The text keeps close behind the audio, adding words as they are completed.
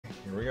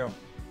Here we go.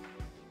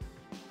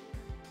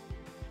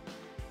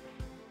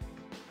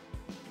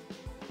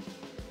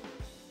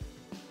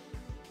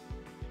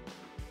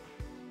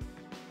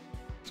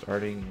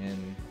 Starting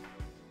in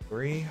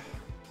 3,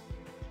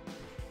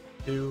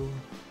 2,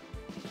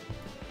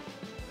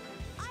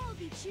 I'll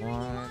be cheering you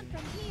 1. on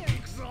from here.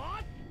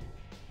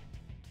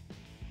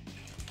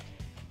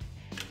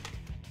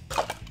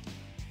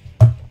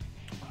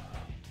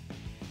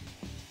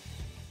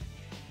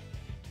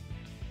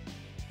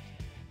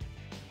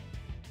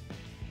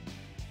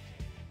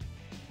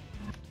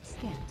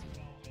 Skip.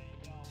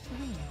 3,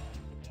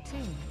 2,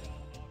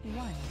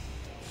 1,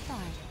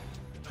 start.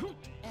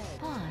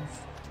 Pause.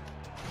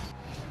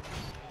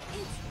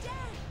 It's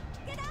dead!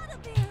 Get out of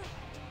there!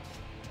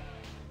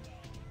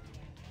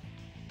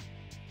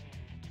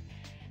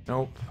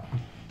 Nope.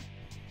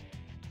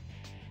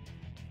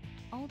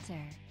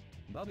 Alter.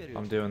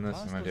 I'm doing this,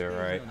 I'm gonna do it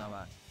right.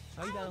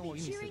 I'll be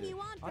cheering you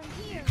on from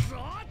here.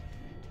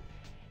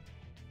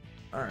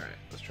 Alright,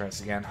 let's try this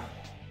again.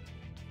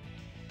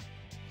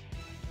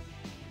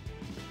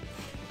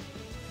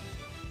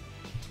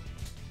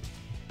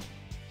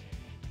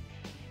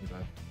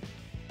 Okay.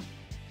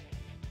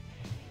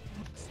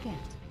 Skip.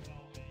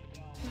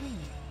 3,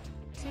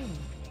 2,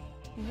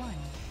 1,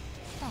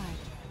 start.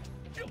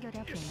 Good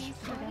update.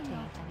 Good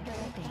update.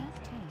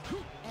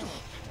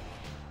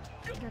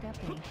 Good update.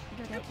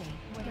 Good update.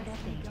 Good update. What is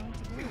he going to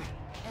do?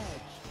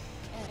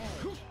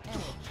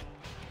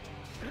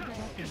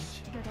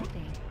 Good update. Good update. Good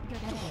update.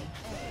 Good update.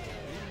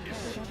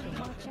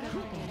 Watch out.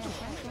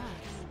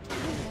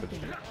 Good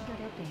update.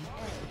 Good update. Good update.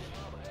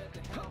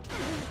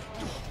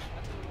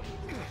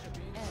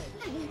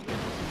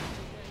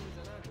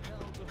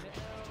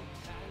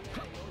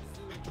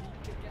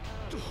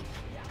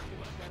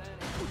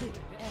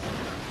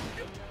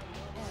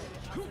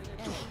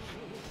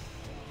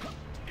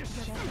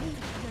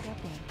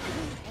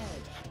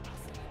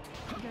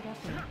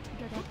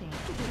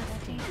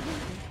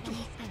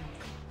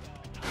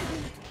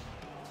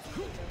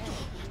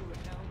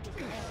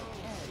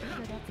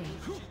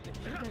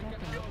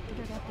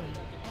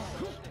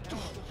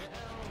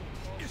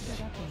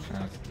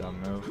 That's a dumb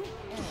move.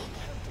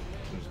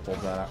 Just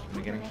pulled that out from the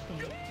beginning.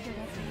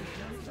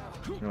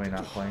 Really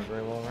not playing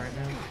very well right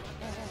now.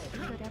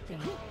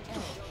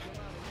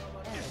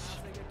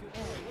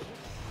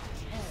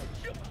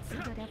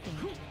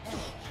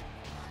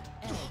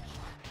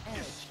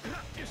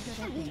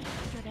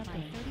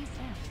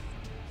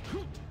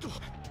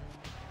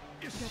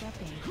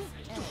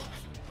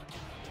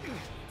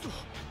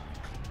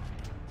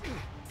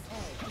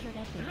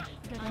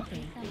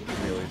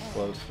 Really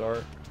slow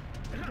start.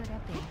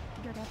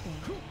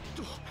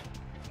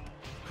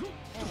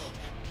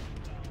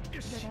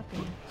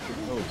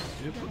 Oh,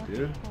 stupid,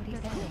 dude.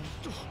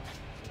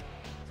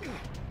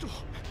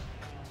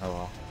 Oh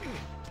well.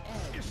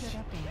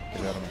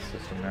 Get out of my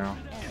system now.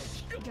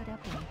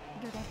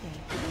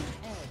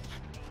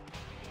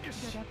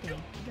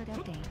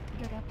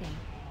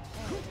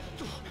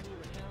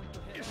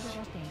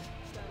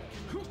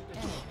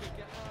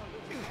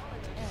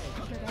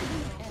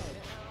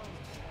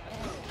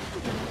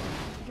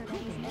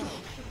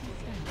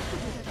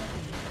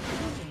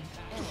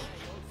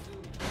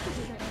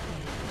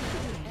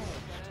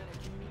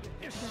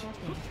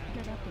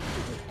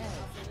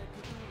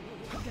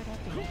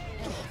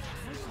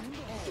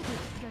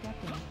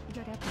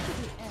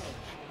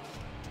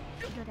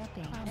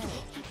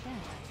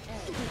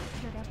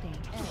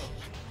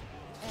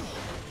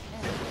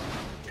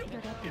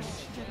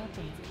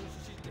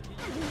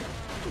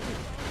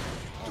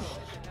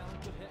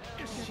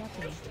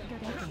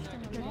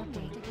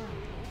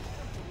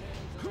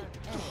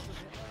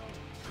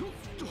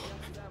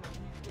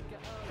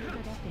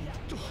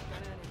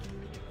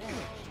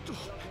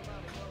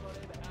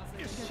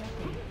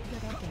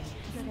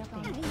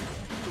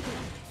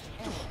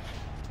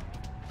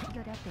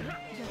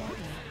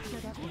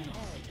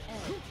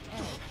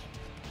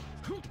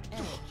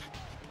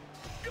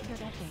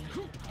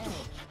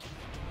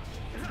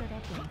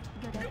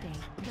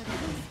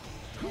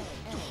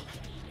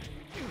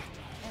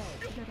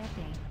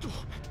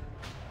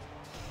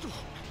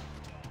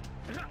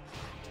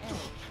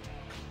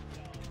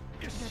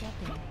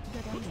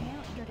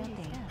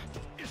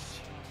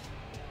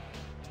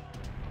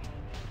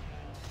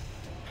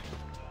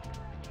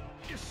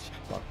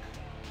 Fuck.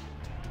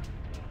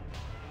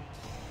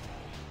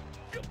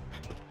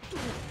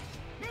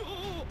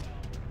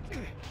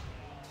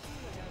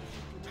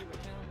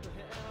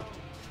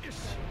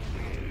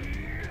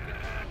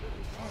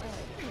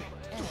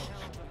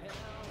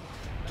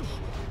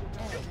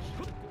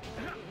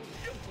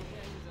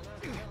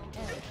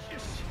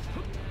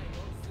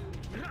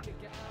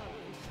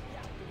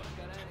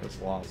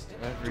 Just lost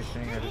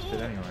everything I just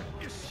did anyway.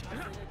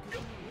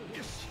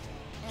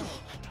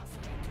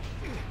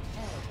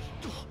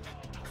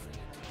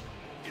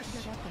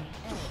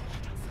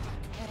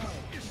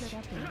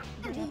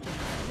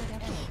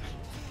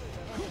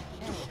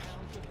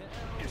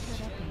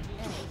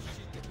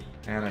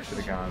 And I should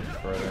have gone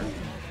further.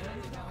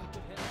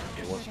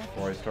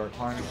 Before I start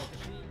climbing.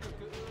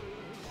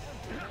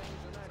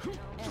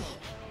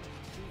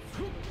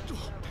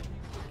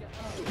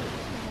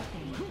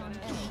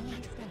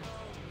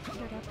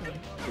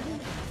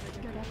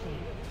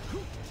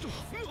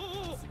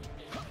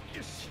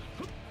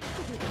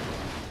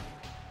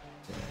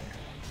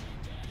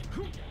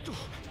 Good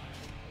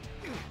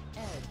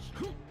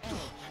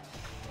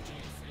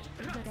update.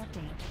 Good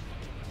update.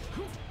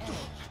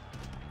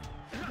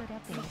 Good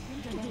update.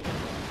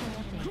 Good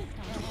update.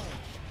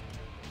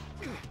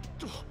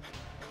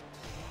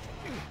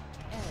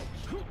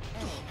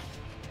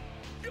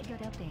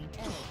 Good update.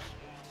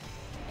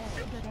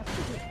 Good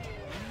update.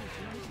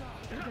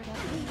 Good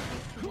update.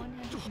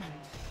 100 mark.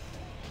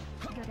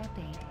 Good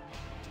update.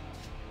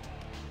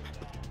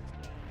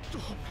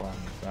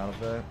 Flatten this out a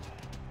bit.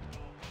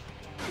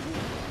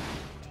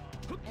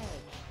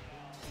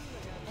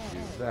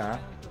 Use that.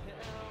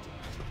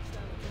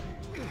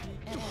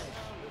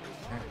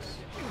 X.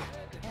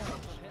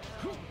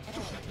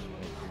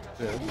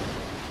 This.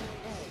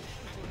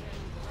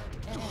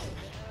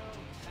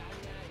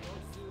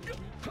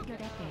 Good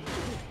update.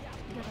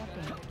 Good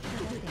update.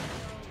 Good update.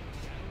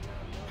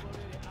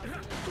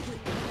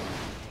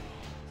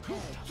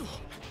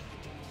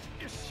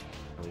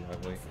 Really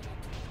ugly.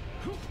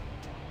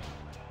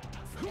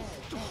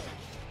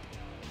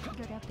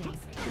 Good update.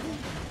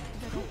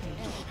 Good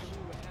update.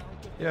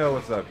 Yo,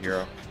 what's up,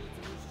 hero?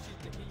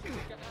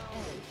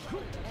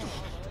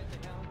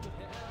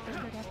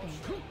 Good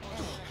update.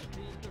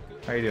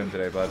 How you doing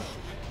today, bud?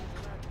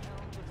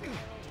 Good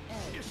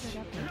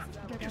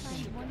update. Good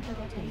update. One good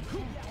update.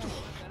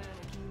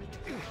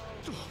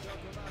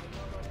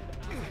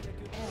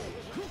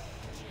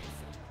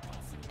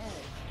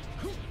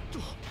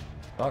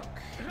 Fuck.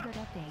 Good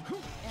update. Good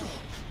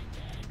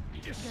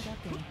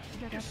update.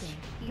 Good update.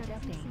 Good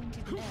update. Seem to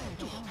be good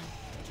at all.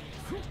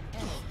 Good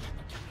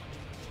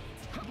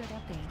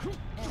update. Good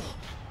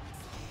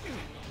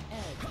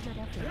update. Good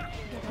update.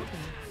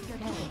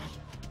 Good update.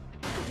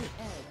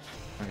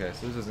 Okay,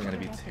 so this isn't going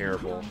to be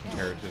terrible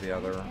compared to the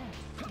other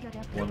Good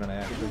update. one that I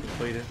actually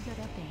completed, Good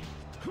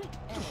update.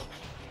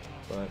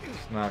 but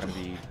it's not going to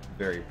be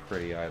very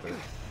pretty either.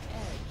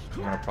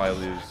 I'm going to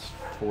probably lose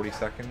 40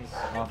 seconds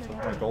off of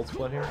my gold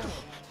split here.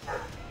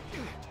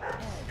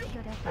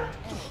 Good update.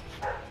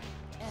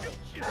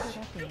 Good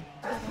update.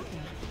 Good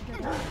update.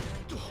 Good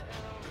update.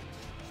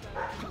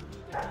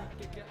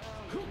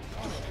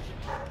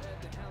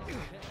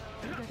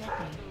 Good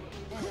update.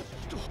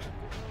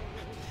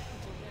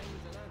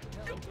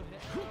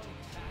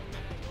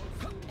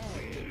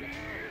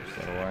 Push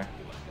that away.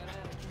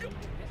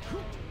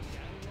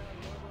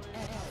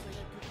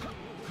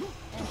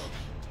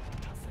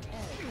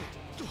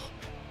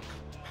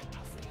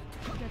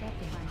 Good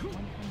update.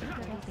 100.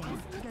 Good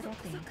update. Good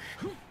update.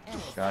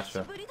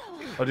 Gotcha.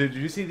 Oh, dude,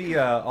 did you see the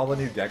all the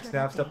new deck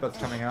snap stuff that's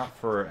coming out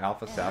for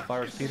Alpha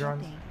Sapphire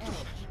speedruns?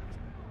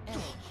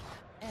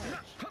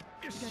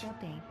 Good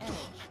update.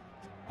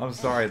 I'm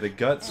sorry, the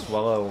gut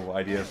swallow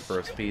idea for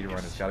a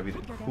speedrun has got to be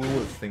the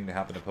coolest thing to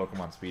happen to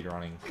Pokemon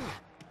speedrunning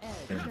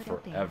in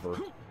forever.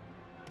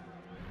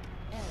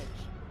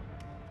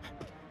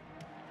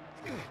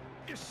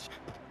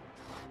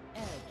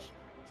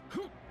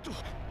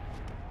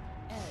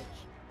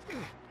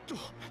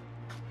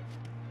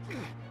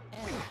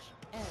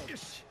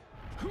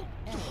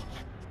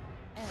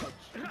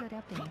 Good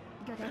update.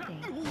 Good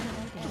update. Good update. 30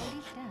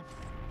 steps.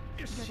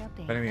 Good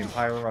update. Spending the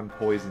entire run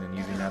poison and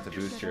using that to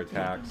boost your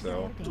attack,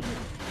 so...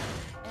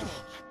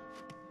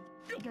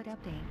 Good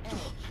update.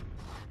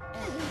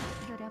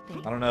 Good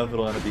update. I don't know if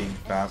it'll end up being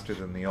faster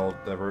than the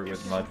route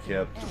with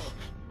Mudkip.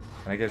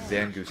 And I guess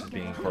Zangoose is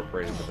being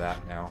incorporated into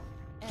that now.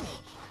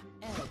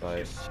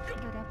 But...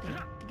 Good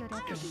update. Good I'll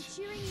be update.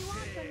 cheering you on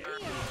from here.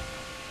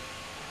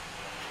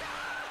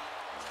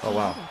 oh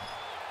wow.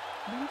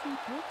 Lindsay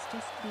Brooks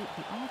just beat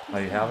the all-time Oh,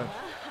 you haven't?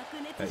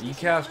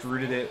 Ecast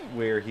rooted it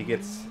where he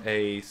gets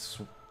a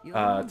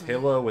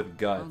Tailo with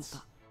guts.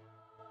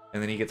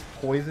 And then he gets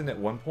poisoned at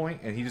one point,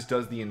 and he just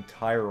does the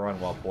entire run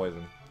while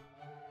poisoned.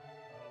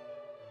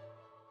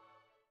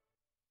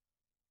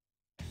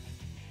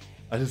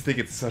 I just think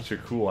it's such a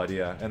cool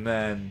idea. And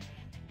then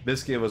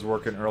Biscuit was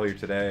working earlier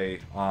today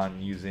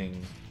on using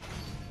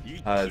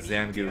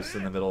Zangoose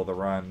in the middle of the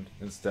run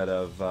instead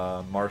of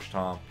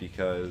Marshtomp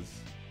because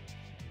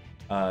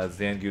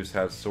Zangoose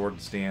has Sword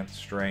Stance,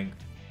 Strength,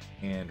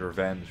 and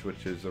Revenge,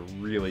 which is a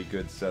really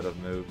good set of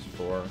moves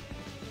for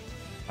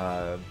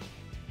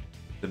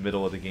the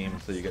middle of the game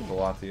until you get to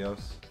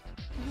Latios.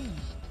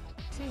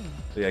 3, 2.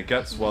 But yeah,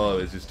 Gut Swallow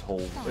is just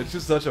it's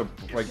just such a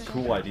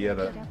cool idea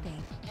that Good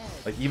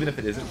update. like even if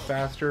it isn't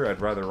faster,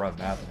 I'd rather run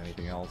that than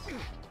anything else.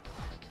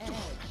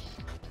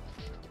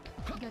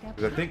 Good update.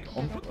 Because I think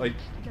like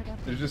Good update.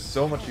 there's just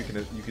so much you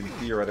can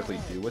theoretically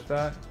do with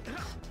that.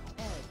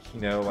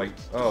 You know, like,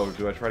 oh,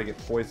 do I try to get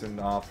poisoned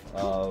off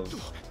of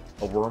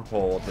a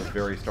Wurmple at the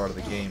very start of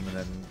the game and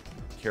then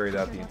carry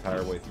that the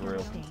entire way through?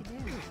 Good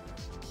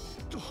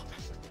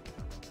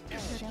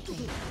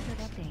update. Good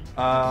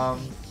update.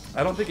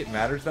 I don't think it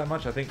matters that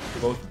much. I think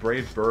both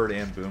Brave Bird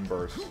and Boom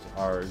Burst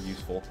are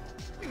useful.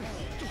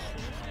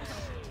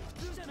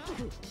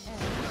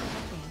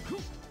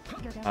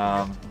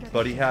 Good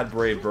But he had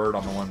Brave Bird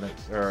on the one that,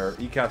 or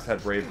Ecast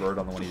had Brave Bird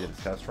on the one he did his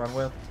test run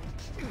with.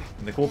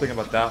 And the cool thing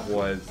about that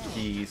was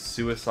he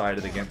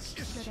suicided against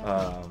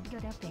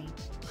Good update.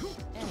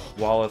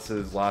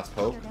 Wallace's last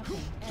poke, Good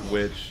update.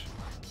 which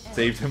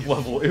saved him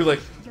level. It was like,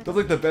 that was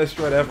like the best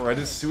strat ever. I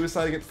just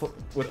suicide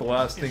with the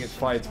last thing it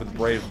fights with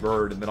Brave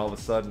Bird, and then all of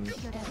a sudden Good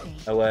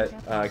update. I let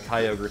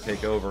Kyogre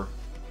take over.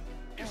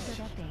 Good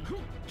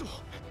update.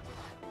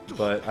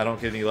 But I don't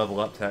get any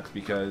level up tech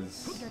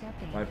because Good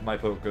update. my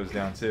poke goes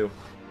down too.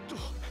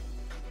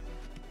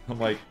 I'm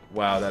like,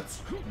 wow,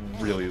 that's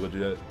really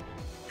legit.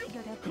 Good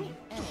update.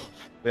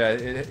 Yeah,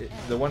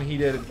 the one he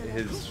did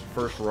his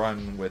first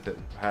run with it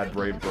had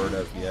Brave Bird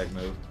as the egg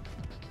move.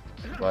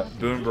 But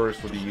Boom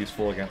Burst would be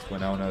useful against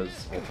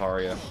Winona's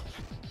Altaria.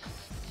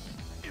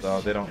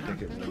 So they don't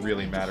think it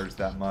really matters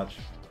that much.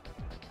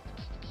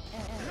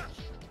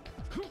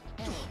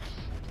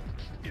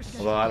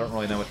 Although I don't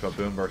really know much about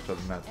Boom Burst other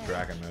than that's a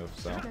dragon move,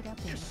 so Good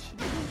update.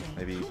 Good update.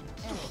 maybe. Good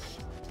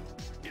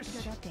update. Good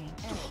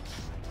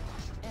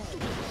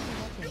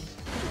update.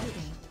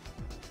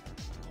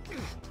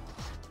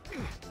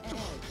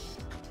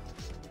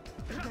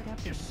 Good update. Good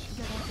update.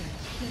 Good update.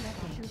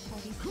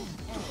 240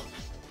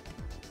 cents.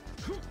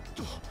 Good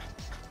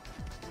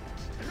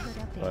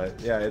update. But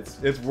yeah,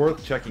 it's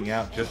worth checking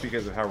out just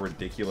because of how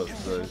ridiculous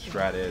the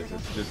strat is.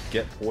 It's just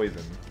get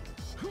poisoned,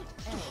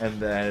 and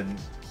then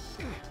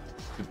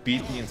to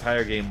beat the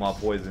entire game while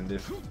poisoned.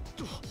 If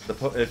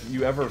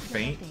you ever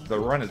faint, the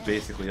run is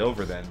basically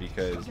over then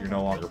because you're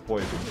no longer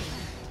poisoned,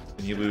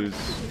 and you lose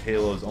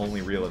Halo's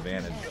only real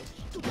advantage,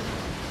 Good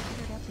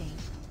update.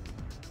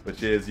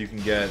 which is you can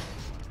get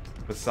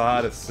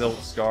Facade, a Silk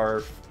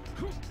Scarf,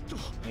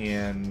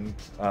 and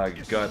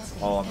Guts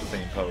all on the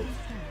same poke.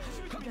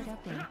 Good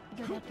update.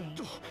 Good update.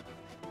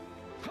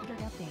 Good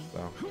update.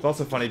 So it's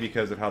also funny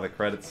because of how the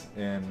credits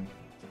in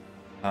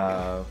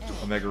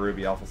Omega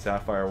Ruby Alpha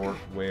Sapphire work,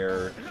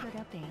 where Good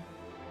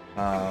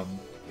update.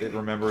 it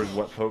remembers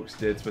what pokes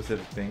did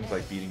specific things,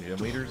 like beating gym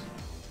leaders.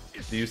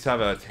 So you used to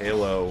have a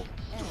Talo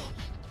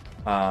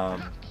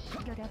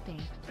Good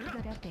update.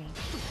 Good update.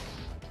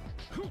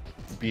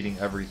 beating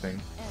everything.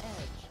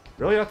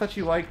 Really? I thought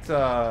you liked,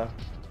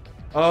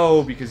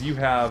 oh, because you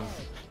have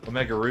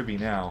Omega Ruby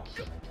now.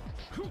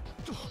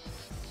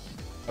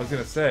 I was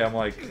gonna say, I'm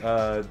like,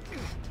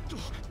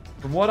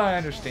 from what I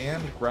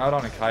understand,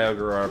 Groudon and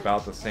Kyogre are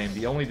about the same.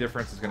 The only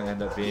difference is gonna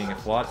end up being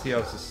if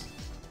Latios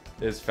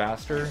is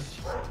faster,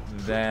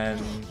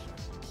 then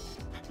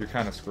you're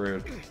kind of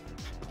screwed.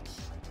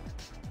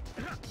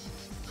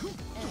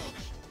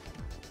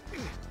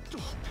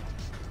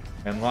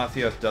 And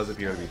Latios does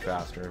appear to be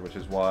faster, which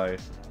is why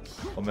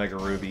Omega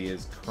Ruby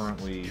is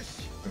currently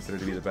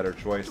considered to be the better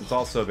choice. It's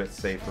also a bit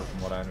safer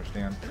from what I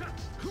understand.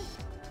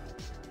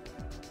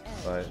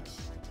 But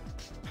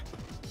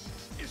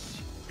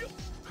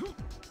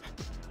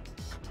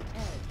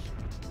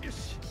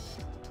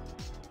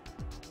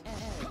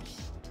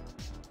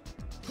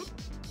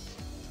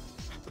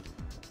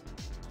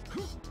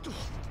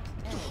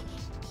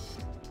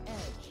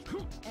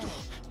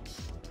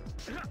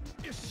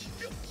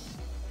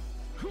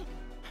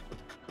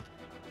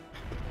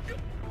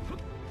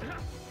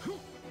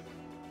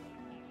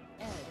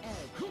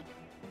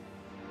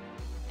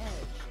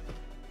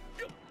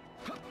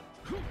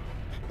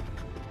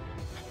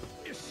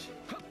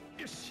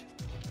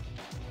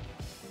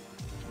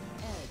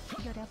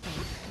Good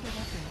update. Good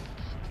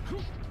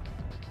update.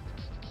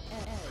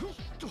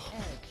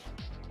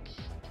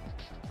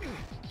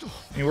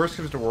 I mean, worst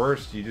comes to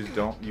worst, you just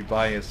don't. You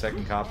buy a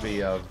second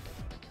copy of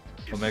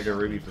Omega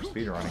Ruby for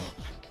speedrunning,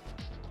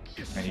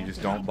 and you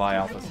just don't buy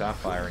Alpha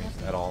Sapphire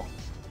at all.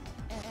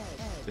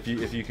 If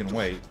you can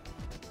wait.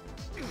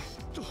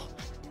 Good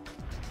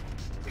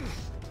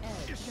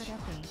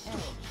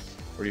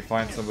update. Or you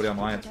find somebody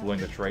online that's willing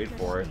to trade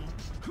for it.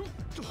 Good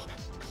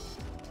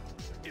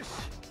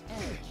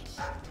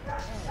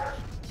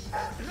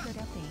update. Good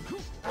update.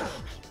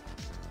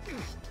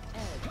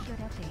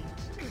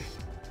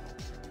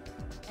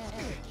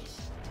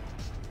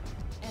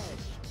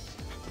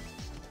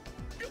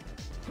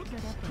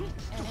 Good update.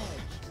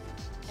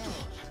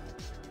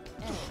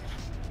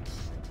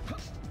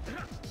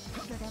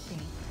 Good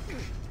update.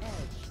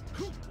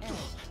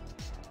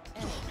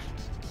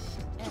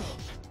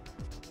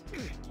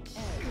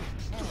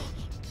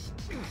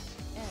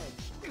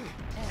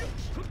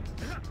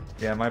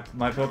 Yeah, my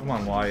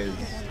Pokemon Y is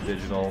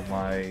digital.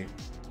 My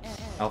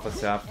Alpha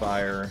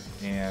Sapphire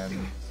and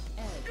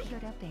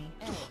Good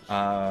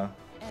update.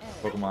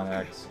 Pokemon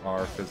X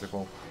are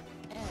physical.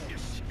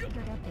 Good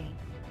update.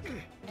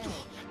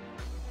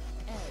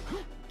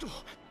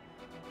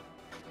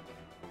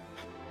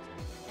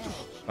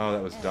 Oh,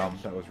 that was dumb.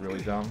 That was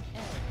really dumb.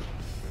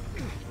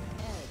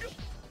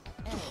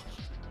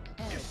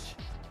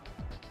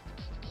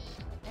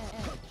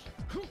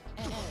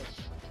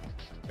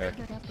 Okay,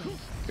 Good update.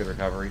 good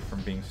recovery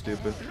from being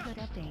stupid. Good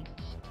update.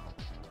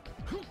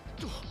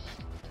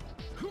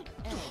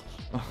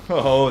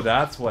 Oh,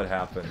 that's what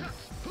happened.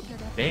 Good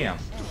update. Damn,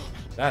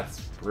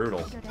 that's brutal.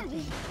 Good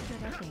update.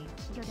 Good update.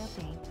 Good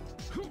update.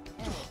 Good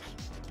update.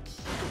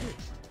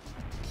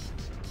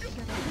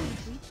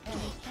 Reached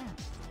 30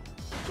 steps.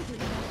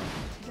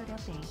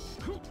 update.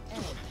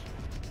 Edge.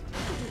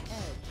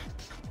 Edge.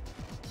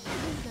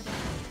 Good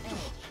update.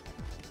 Edge.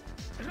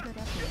 Good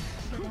update.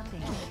 Good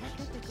update. Heck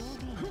with the goal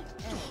beam.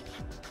 Edge.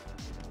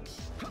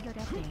 Good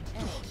update.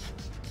 Edge.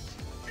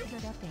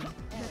 Good update.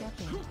 Good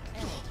update.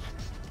 Edge.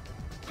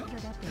 Good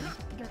update.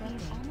 Good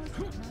update. Almost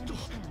at 90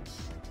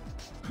 steps.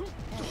 Edge.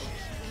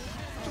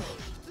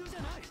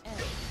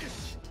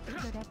 Edge.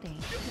 Good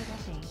update. Good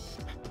update.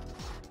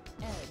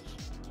 Edge. Edge.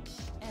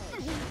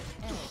 Edge.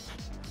 Edge.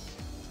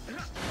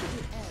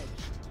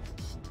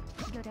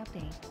 Good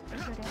update.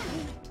 Good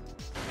update.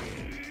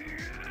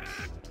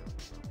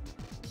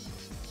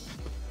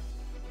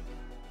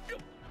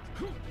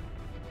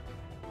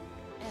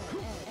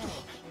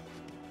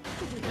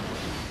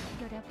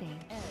 Good update.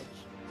 Edge.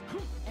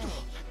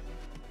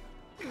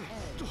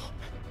 Edge.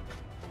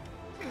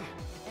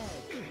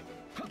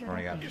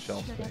 Running out of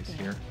shelf space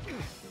here.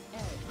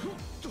 Good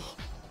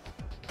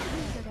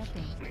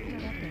update.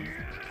 Good update.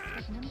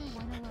 At number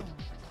 101.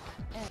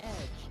 Edge.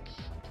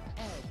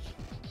 Edge. Edge.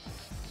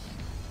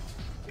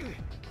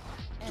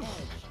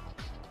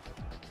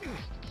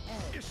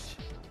 Edge.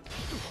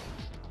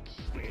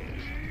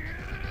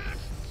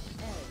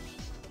 Edge.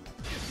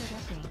 Good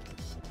update.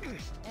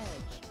 Edge.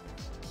 Edge.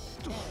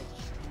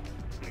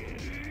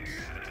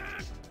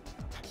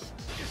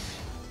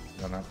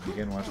 Don't have to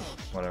begin with.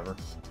 Whatever.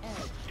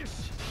 Edge.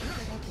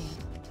 Good update.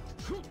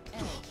 Edge.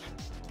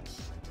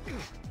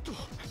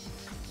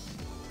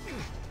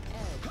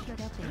 Good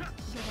update.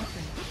 Good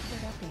update.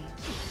 Good update.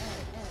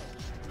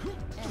 Edge.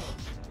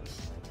 Edge.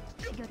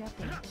 Good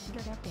update.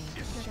 Good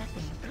update. Good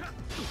update.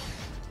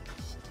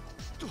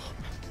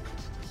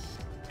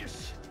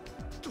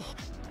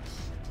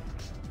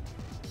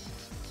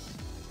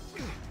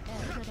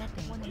 Good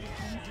update. 1 in 10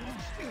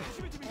 steps.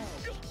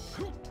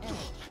 Edge.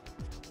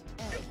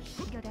 Edge.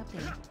 Edge. Good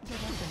update. Good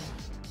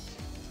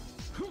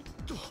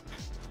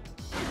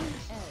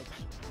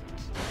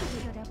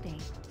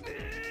update. Edge. Good update.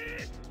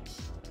 Edge.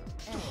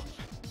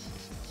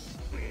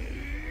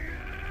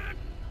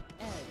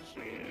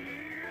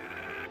 Edge.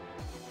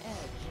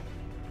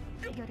 Edge.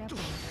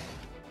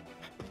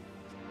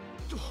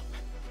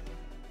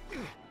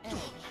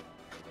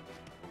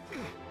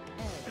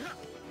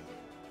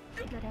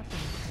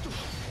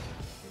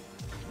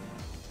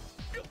 Good update. Edge.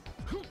 Edge. Good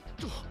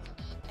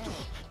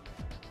update.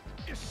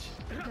 Edge.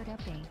 Good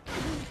update.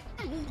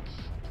 Edge.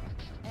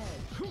 Edge.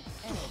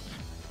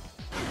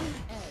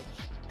 Edge.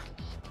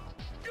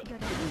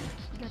 Good update.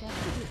 Good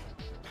update.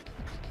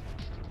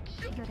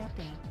 Good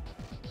update.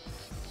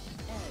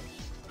 Edge.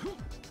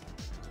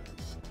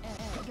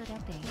 Good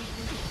update.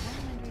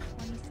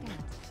 120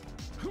 steps.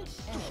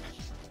 Edge.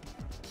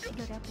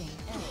 Good update.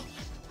 Edge.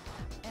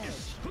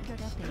 Edge.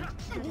 Good update.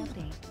 Good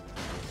update.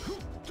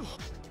 Good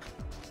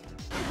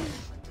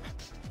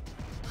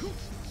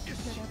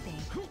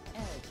update.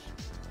 Edge.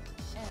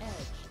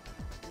 Edge.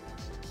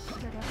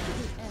 Good update.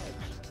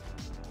 Edge.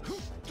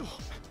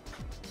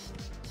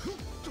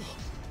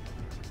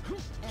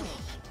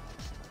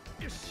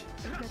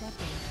 Good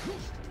update.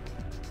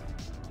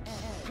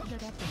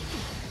 Good update.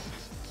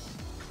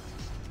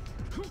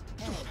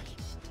 Edge.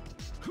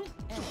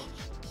 Edge.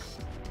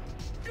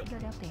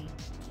 Good update.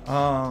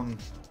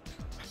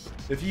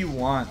 If you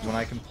want, when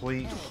I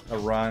complete a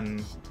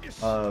run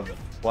of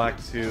Black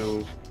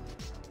 2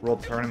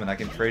 World Tournament, I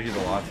can trade you the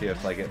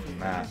Latios I get from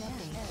that.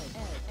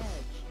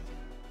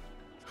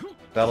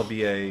 That'll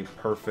be a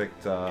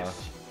perfect, Good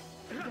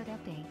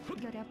update.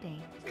 Good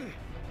update.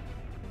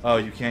 Oh,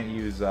 you can't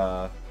use,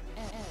 Edge.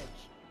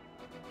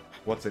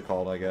 what's it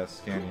called, I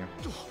guess, can you?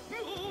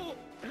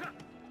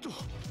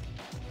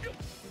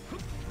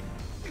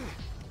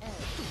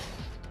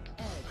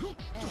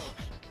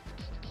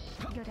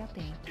 Good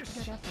update. Good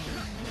update.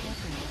 Good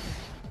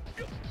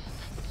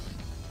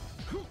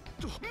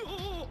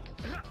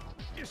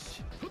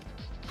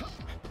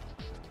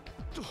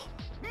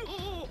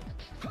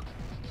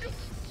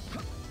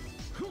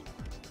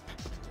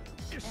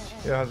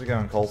Yeah, how's it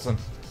going, Coulson?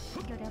 update.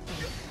 Good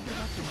update. Good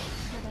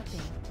update. Good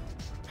update.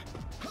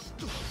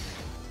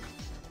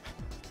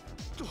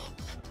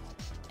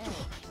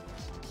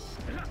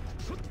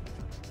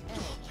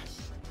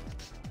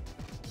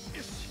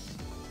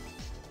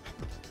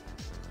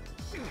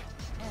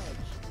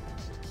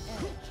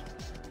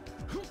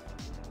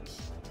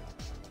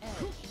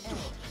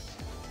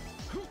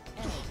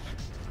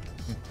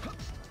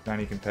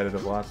 Tiny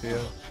competitive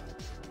Latios?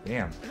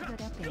 Damn. Good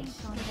update.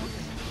 Solid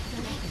update.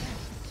 Good update.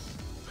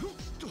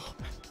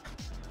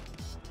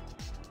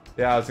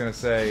 Yeah, I was gonna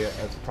say,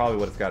 that's probably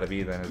what it's gotta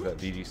be then, is that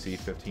VGC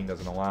 15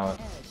 doesn't allow it.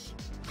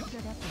 Good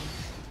update.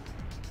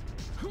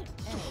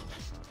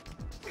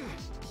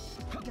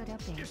 Good update. Good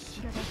update.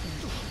 Good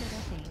update. Good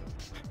update.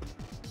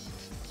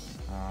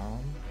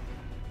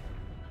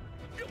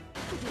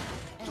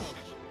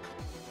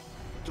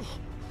 Good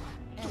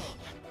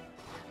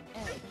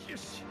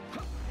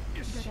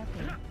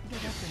update.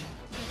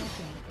 Good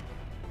update.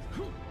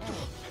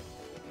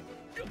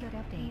 Good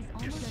update. He's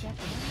almost good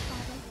update.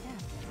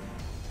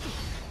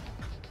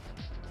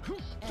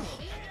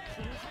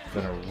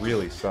 Been a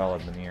really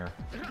solid veneer.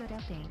 Good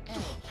update.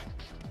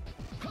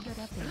 Good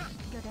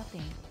Good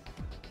update.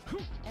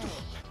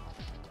 Edge.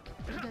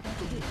 Good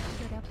update.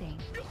 Good update.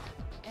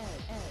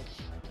 Edge.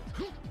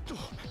 Good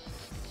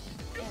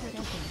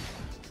update.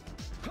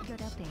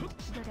 Good update.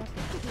 Good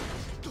update.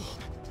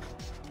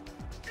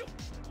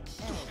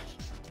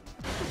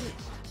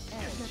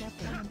 Edge. Good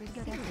update.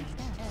 Good update.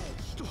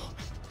 Edge.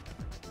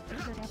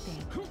 Good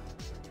update.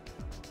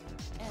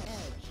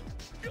 Edge.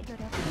 Good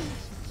update.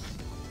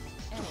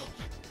 Edge.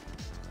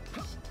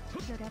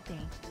 Good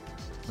update.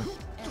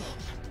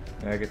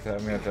 Yeah, I'm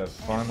gonna have to have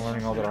fun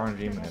learning all that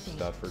RNG minute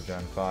stuff for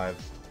Gen 5.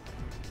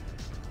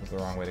 That's the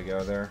wrong way to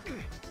go there.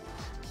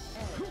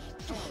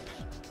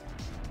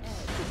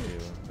 Do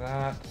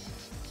that.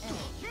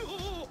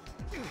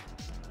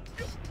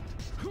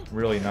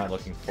 Really not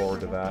looking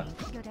forward to that.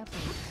 Good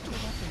update. Good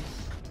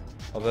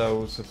update.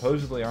 Although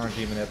supposedly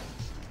RNG minute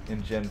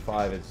in Gen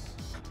 5 is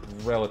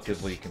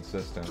relatively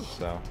consistent,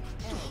 so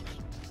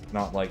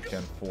not like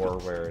Gen 4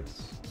 where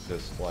it's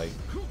just like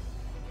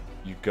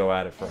you go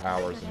at it for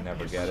hours and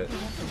never get it.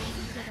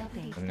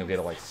 And you'll get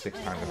it like 6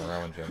 times in a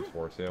row in Gen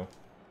 4 too.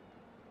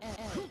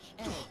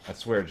 I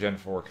swear Gen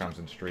 4 comes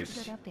in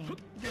streaks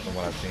from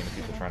what I've seen of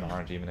people trying to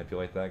RNG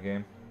manipulate that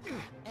game.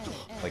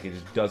 Like it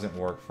just doesn't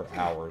work for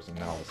hours and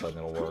then all of a sudden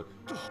it'll work.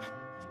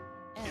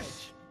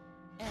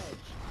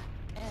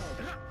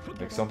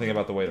 Like something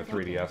about the way the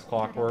 3DS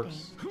clock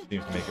works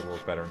seems to make it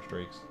work better in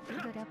streaks.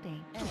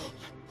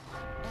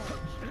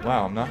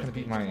 Wow, I'm not going to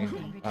beat my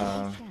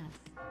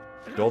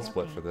gold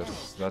split for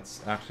this.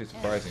 That's actually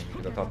surprising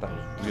because I thought that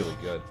was really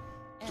good.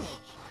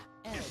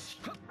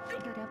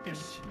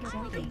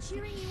 I'll be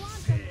cheering you on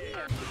from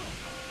here.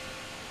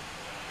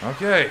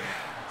 Okay.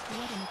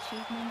 What an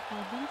achievement for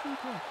Vincent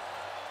Brooks.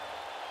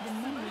 The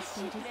memory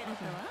stage is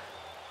over.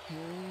 へえ、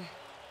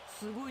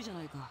すごいじゃ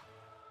ないか。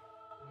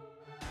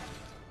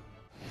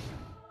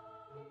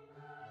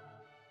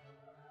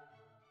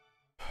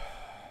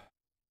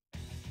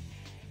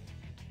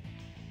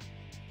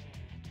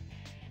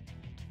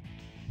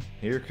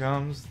Here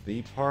comes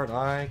the part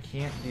I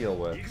can't deal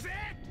with.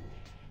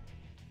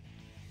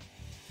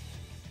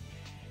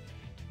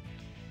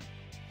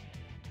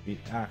 The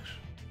action.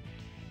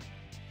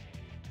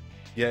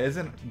 Yeah,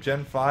 isn't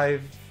Gen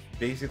 5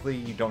 basically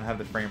you don't have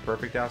the frame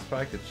perfect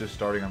aspect? It's just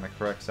starting on the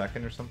correct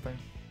second or something?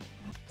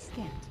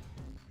 Skipped.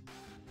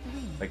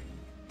 3, Like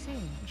 2,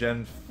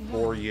 Gen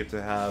 4 you have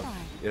to have,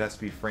 it has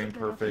to be frame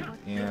perfect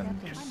and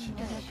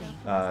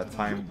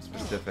time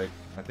specific.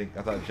 I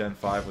thought Gen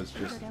 5 was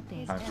just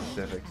time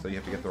specific, so you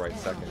have to get the right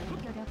second.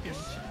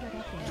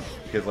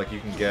 Because like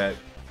you can get,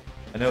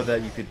 I know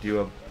that you could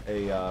do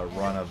a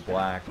run of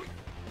black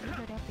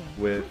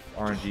with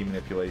RNG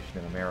manipulation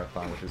in a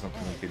marathon, which is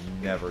something you could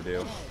never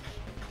do.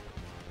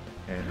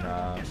 And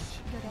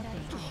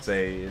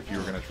say if you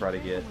were going to try to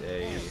get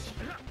a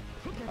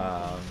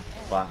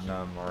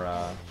platinum or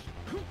a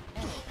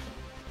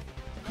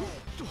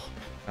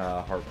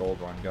heart gold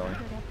run going.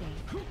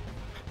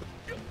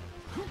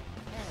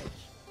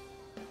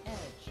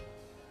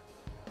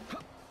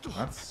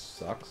 That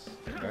sucks.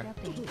 Okay.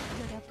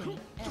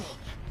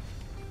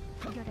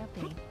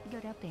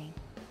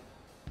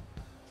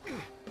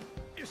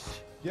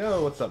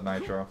 Yo, what's up,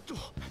 Nitro?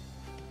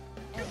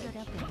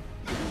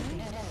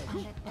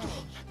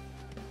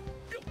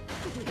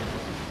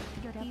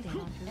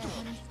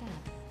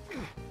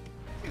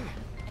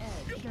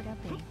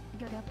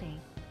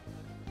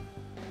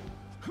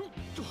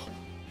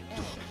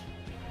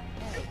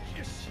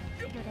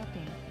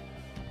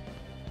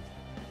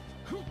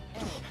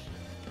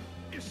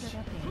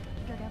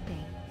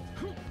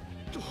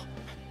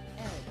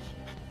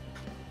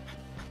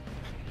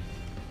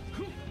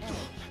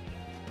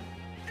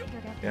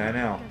 Yeah, I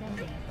know.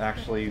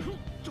 Actually,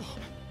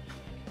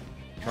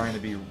 trying to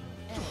be...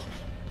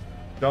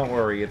 Don't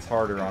worry, it's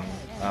harder on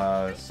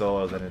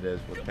solo than it is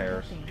with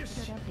pairs.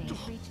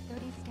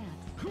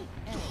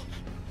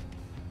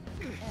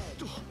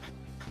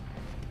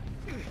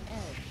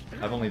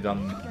 I've only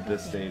done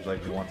this stage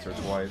like once or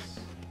twice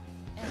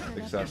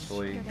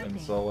successfully in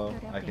solo.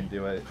 I can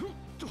do it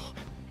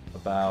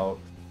about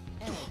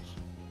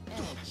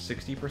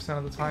 60%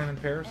 of the time in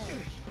pairs.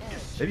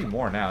 Maybe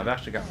more now. I've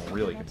actually gotten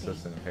really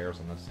consistent in pairs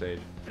on this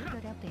stage.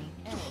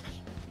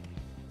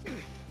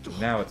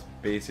 Now it's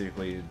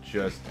basically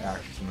just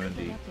Axis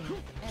Mundi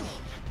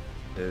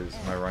is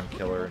my run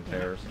killer in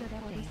pairs.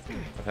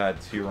 I've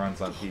had 2 runs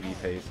on PB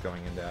pace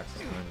going into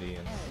Axis Mundi,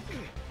 and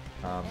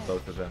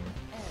both of them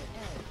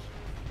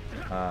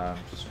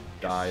just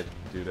died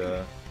due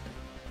to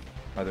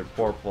either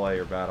poor play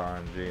or bad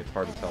RNG. It's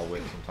hard to tell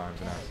which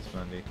sometimes in Axis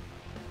Mundi.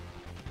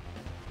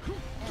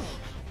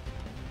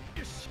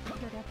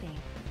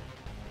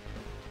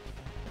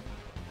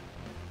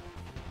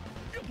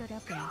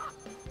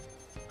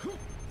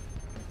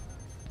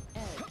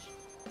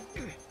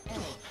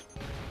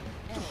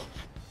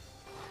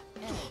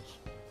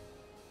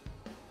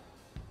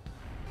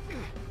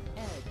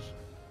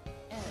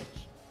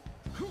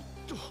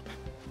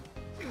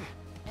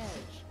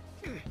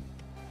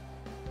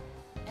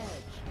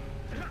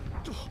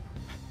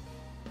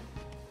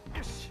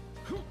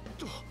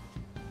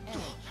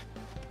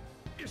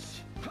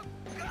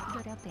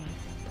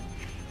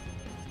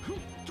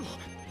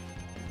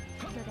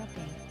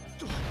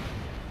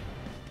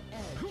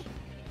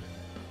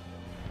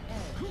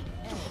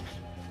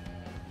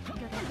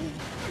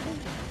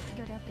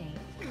 upping.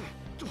 Good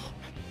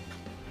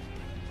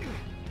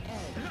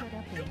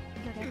upping.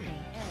 Good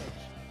upping.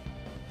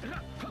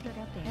 Good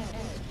upping.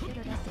 Good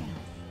upping. Good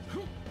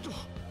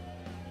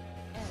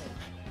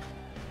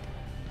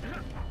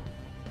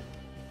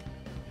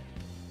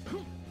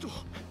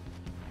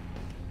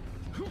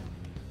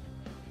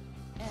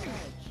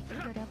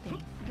upping. Good upping.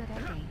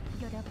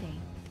 Good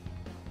upping.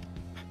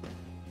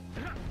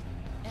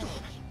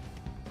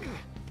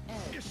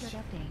 Good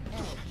upping.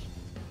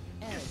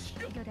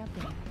 Good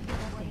upping. Good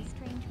upping.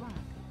 Strange rock.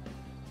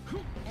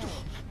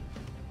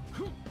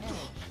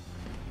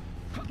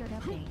 Good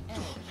upping.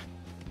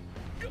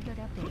 Good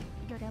upping.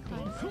 Good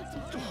upping. Good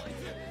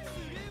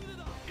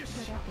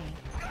upping.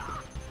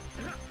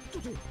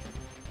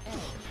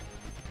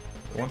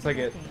 Once I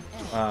get Good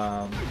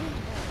upping.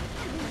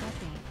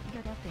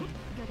 Good upping.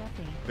 Good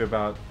upping. to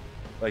about,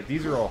 like,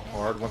 these are all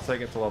hard. Once I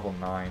get to level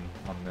 9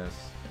 on this,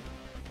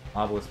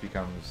 Obelisk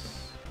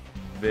becomes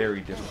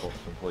very difficult to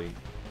complete.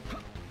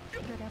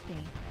 Good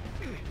upping.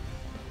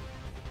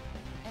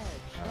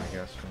 I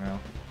guess for now.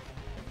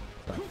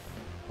 The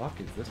fuck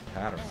is this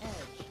pattern?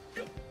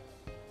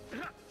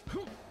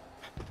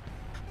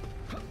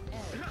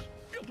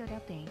 Good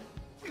upping.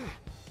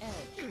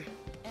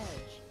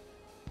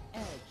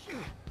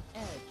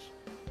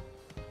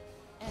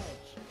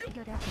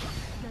 Good upping.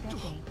 Good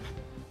upping.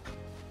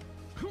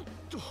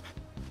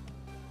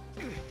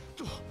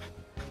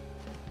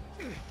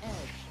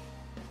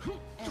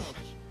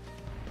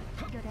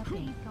 Good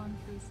upping. Gone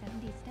through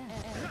 70 steps.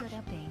 Good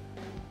upping.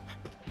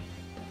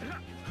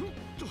 Good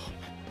upping.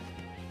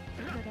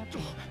 Good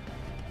upping.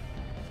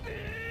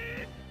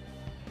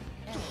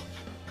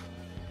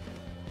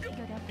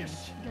 Good upping.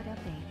 Good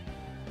upping.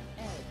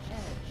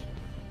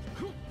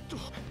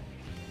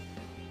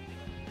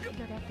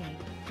 Good upping.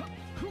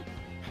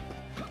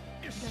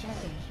 Good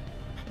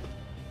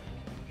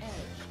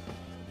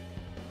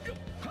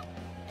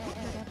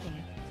upping.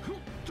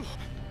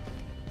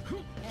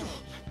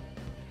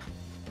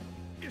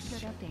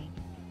 Good upping.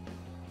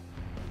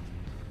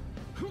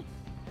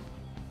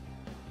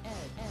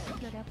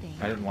 Good upping.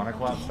 I didn't want to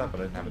collapse that, but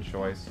I didn't have a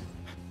choice.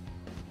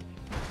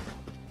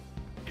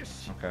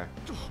 Okay.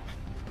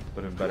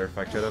 Would have been better if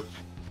I could have.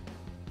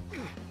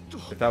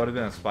 If that would have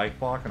been a spike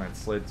block and I'd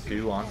slid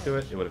 2 onto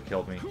it, it would have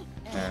killed me.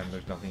 And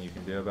there's nothing you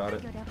can do about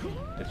it. Good upping.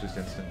 It's just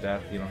instant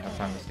death. You don't have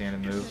time to stand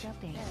and move. Good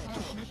upping.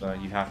 So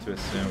you have to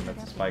assume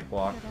that's a spike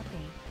block, Good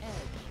upping.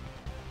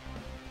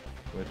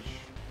 which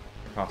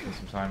cost me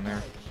some time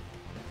there.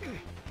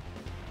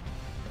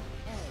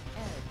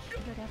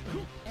 Good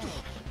upping.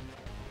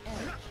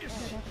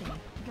 Good upping.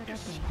 Good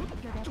upping.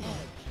 Good upping.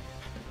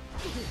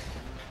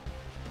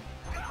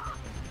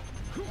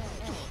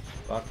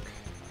 Fuck.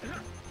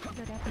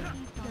 Good upping.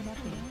 Good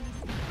upping.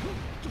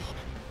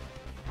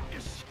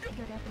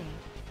 Good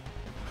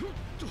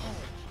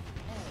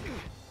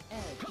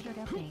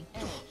upping.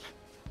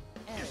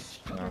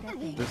 Good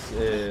upping. This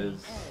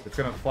is... It's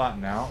going to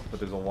flatten out, but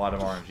there's a lot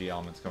of RNG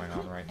elements going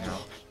on right now.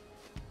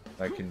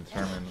 That can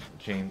determine...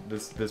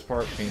 This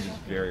part changes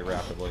very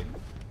rapidly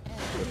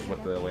with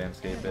what the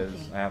landscape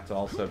is. I have to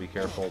also be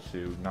careful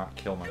to not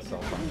kill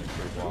myself on this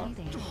 3 block.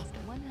 Lost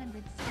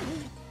 100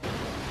 steps.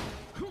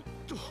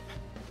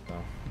 So.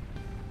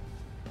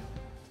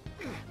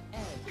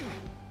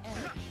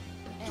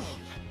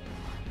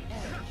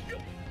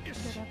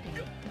 Good upping.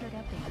 Good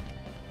upping.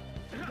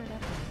 Good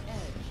upping.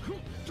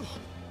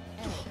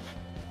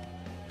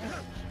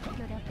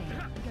 Good upping.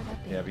 Good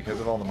upping. Yeah, because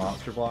of all the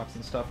monster blocks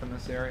and stuff in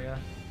this area,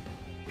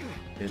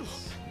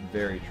 it's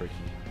very tricky.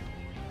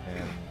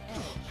 And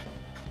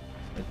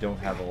I don't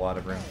have a lot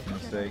of room for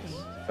mistakes,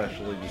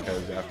 especially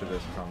because after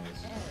this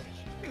comes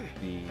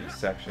the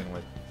section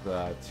with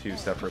 2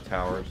 separate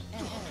towers.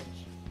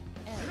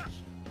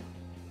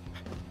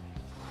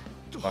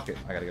 Fuck it,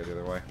 I gotta go the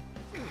other way.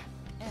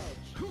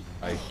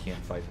 I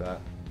can't fight that.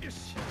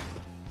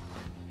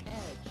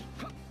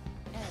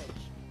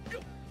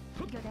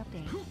 Good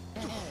upping. Good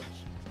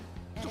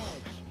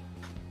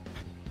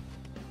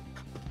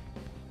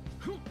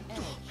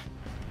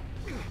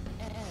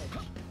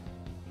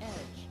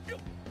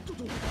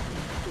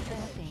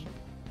upping.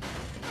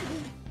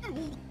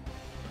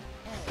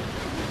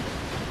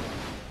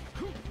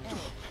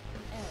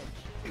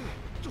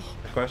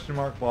 A question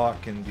mark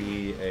block can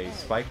be a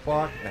spike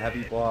block, a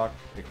heavy block,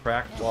 a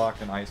cracked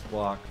block, an ice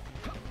block,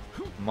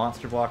 a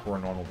monster block, or a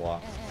normal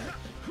block.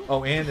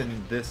 Oh, and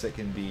in this it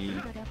can be...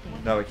 Good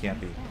upping. No, it can't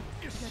be.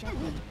 Good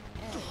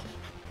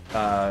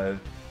upping.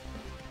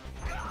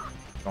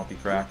 Don't be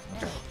cracked.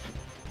 Okay.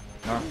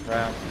 Not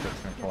cracked, that's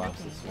gonna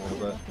collapse this a little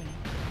bit.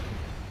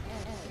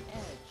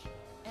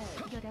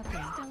 Good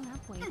upping. Still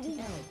halfway to go.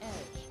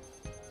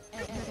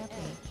 Good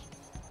upping.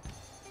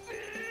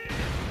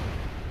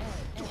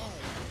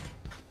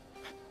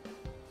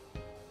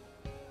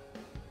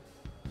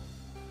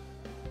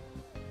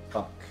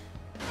 Fuck.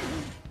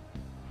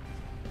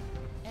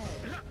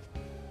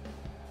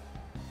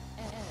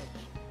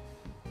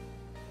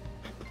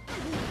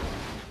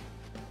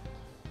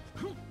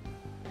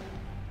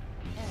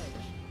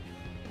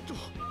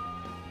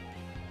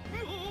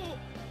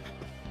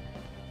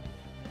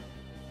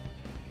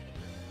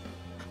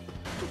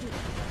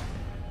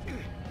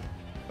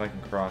 If I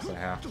can cross, I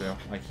have to.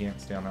 I can't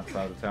stay on that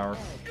side of the tower.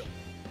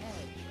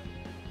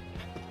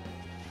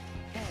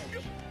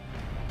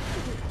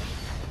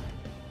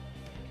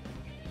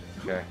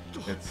 Okay,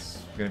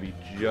 it's gonna be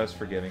just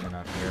forgiving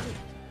enough here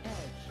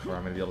where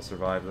I'm gonna be able to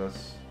survive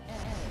this.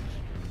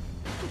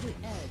 Good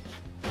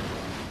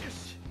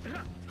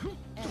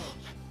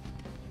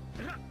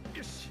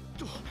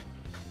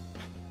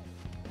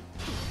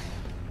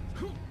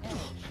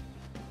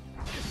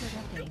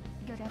update.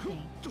 Good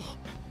update.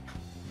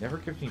 Never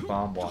gives me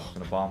bomb blocks,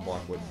 and a bomb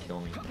block wouldn't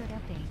kill me. Good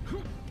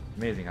update.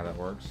 Amazing how that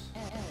works.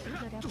 Good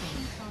update.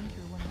 Gone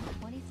through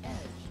 120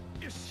 steps.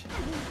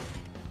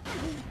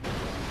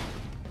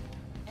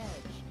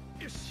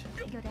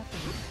 Good update. Good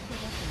update.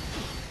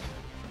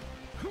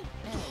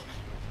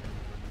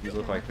 These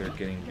look like they're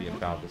getting to be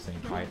about the same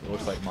height. It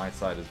looks like my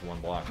side is one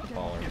block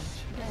taller, Good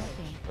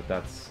update. but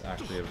that's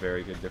actually a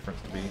very good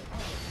difference to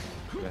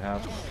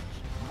have.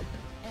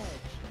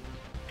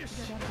 Good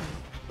update.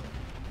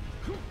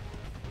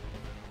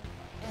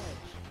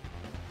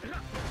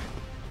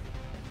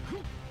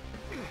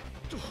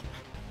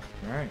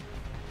 Alright.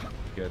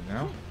 Good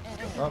now.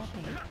 Good Oh,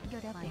 update.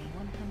 Good update.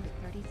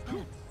 130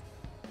 steps.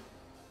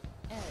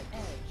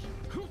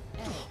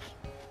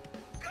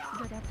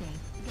 Good update.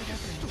 Good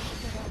update.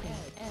 Good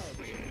update.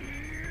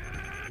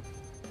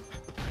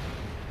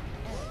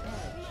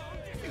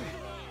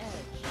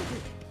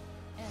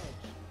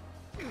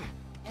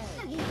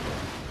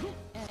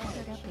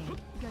 Good update.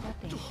 Good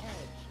update.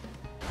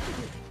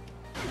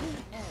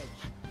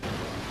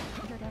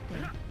 Good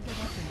update. Good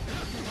update. Good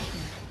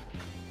update.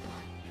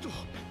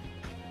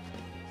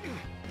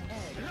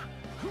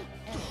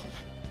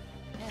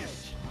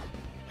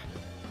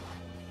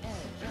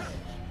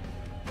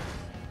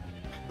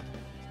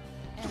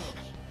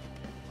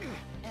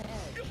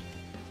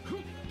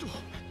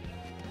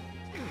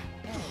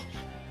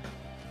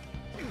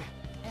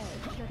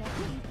 Good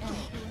update.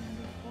 On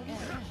 240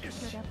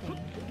 steps. Good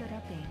update. Good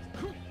update.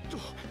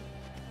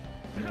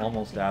 I'm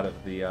almost out of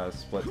the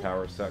split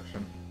tower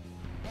section.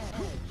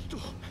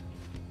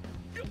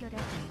 Good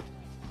update.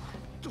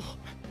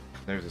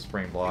 There's a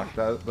spring block.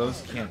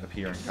 Those can't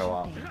appear in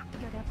co-op. Good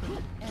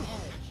update.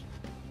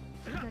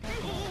 Good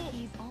update.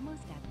 He's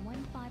almost at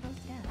 150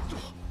 steps.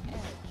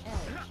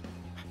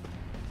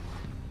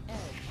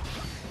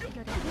 Good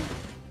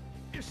update.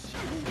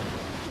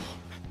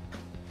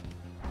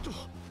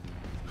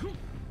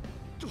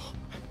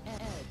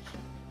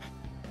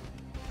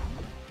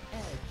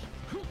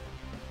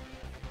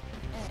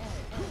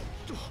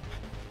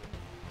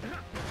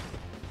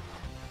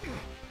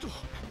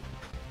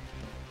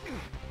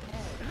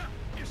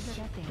 Good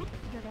update.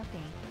 Good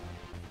update.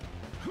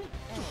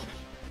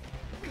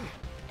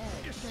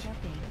 Good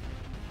update.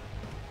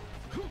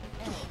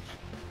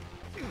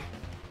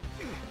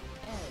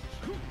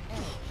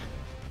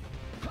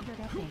 Good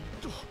update. Good update.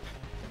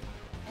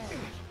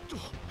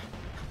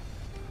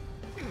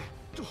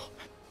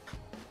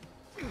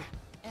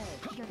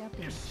 Good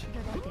update.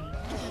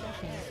 Good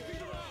update.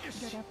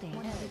 Good update.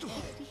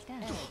 160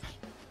 steps.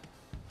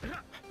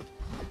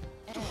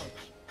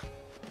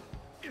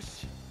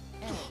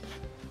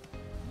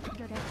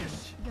 Good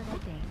update. Good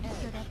update.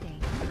 Good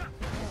update. Good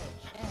update.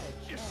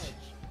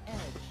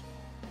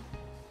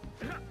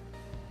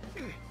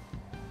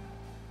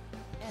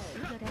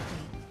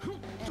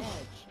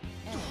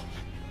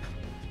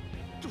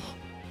 Good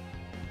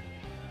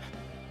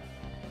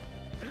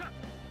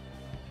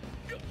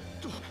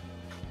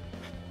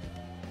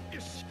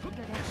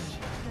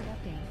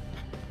update.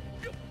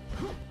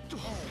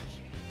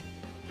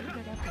 Good update.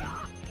 Good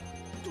update.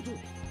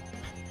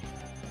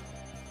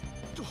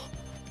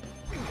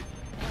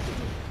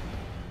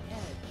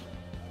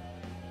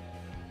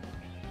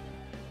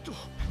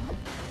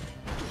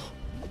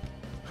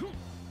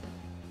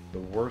 The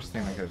worst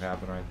thing that could have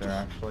happened right there,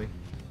 actually.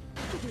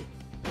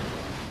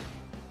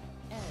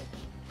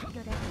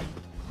 Good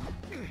update.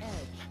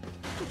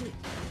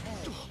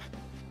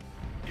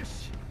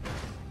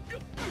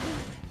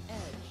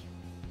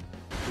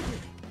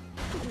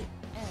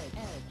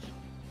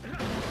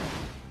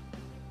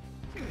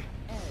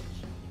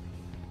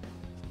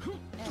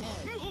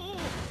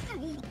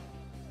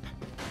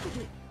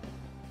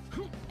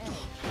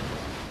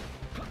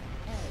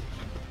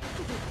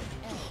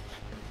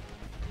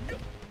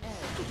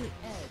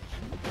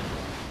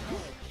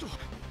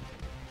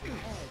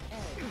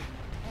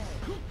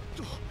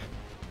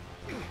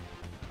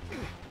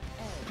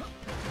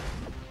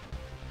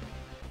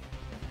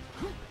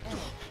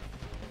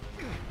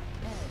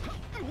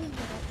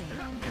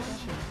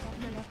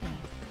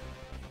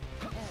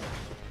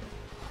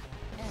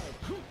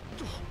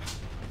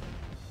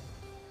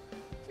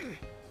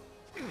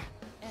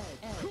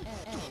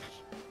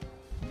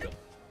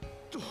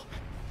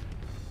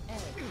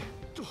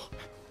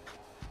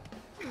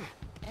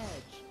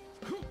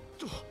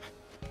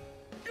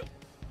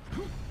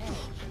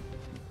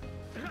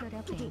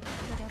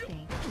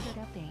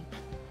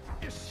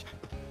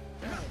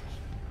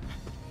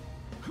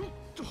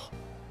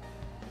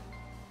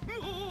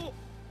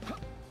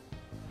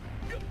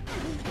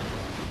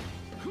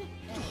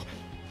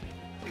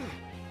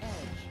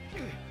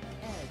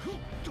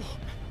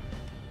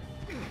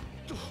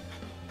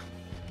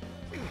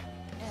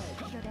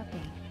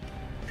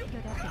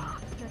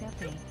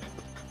 upping.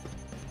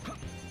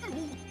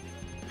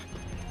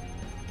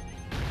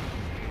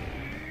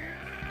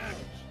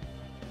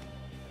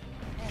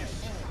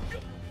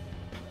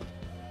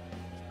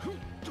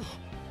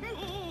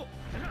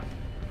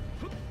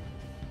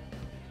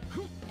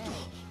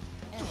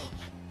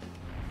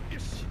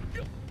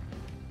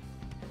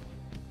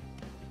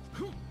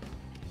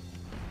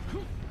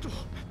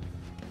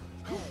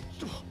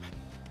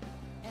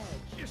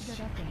 Good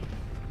upping.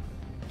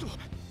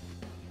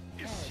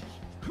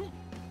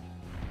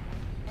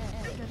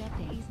 Good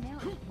upping. He's now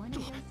at one of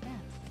those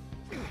steps.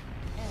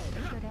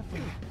 Good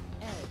upping.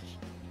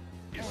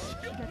 Good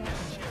upping.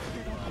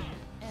 Good upping.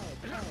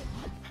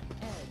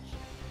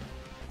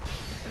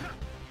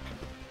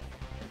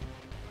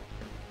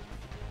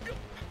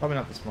 Probably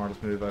not the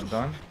smartest move I've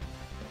done.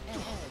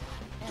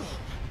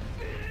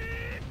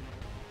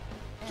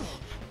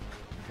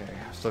 Okay,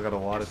 I've still got a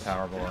lot of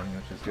tower balling,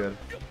 which is good.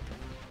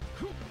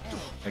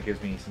 That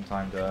gives me some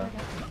time to Good upping.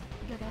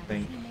 Good upping.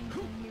 think. You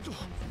maintain your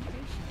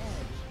concentration.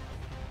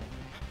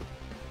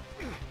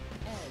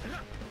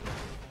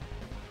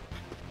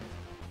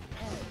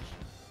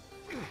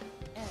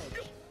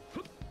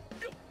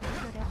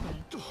 Good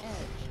upping.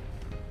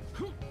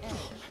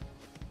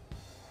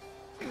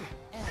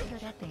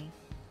 Good upping.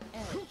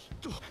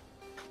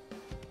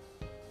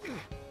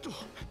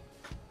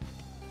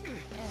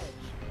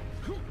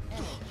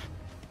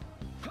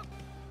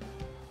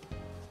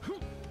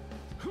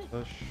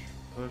 Push,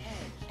 push.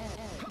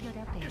 Good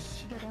upping.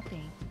 Good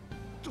upping.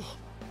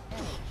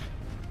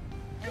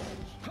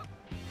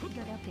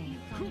 Good upping.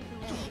 Find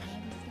the way to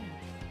understand.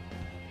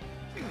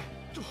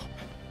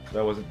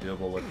 That wasn't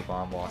doable with the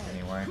bomb block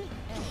anyway.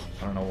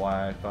 I don't know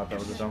why I thought that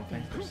was a dumb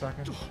thing for a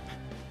second.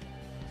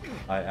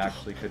 I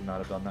actually could not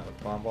have done that with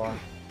the bomb block.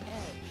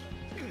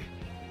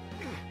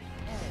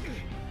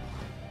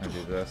 I'm gonna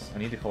do this. I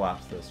need to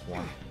collapse this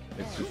one.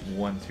 It's just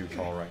one too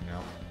tall right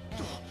now.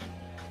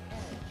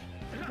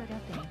 Good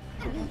upping.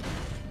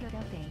 Good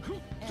upping.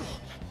 Good upping.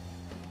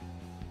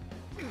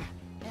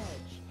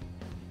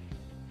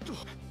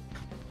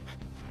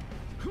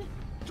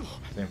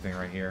 Same thing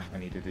right here. I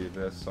need to do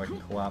this so I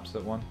can collapse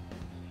that one.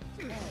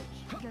 Good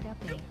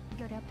upping.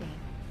 Good upping.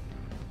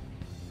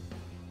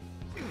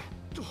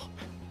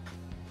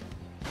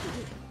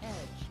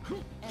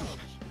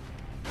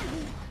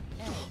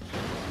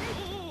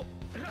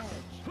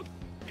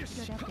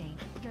 Good upping.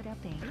 Good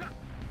upping.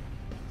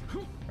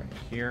 Right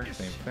here,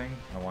 same thing.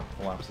 I want to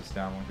collapse this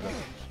down one because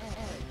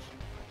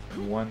that's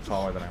one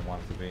taller than I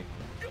want it to be.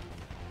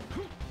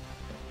 Good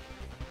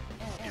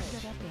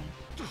upping.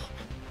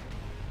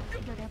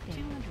 Good upping.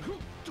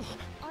 200.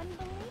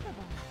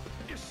 Unbelievable.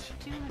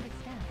 200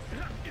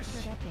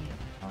 steps. Good upping.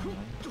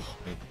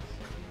 Make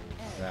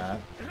that.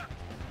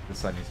 This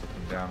side needs to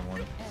come down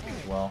one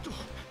as well.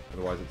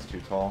 Otherwise it's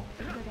too tall.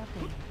 Good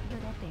upping.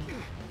 Good upping.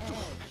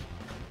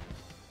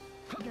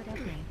 Good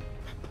upping.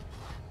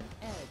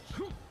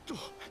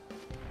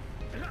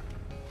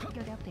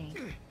 Good upping.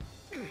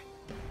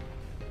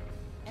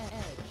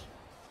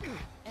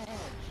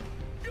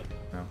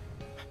 No.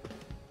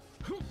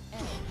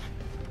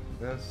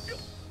 This.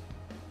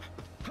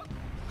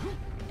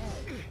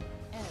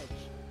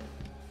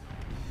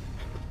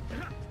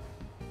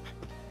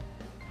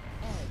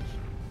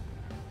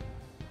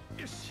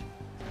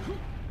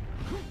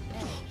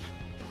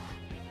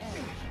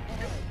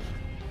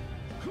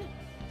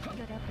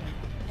 Good upping. Good upping.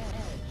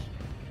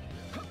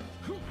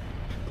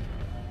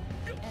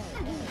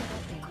 こ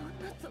ん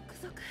なゾク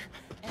ゾク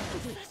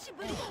久し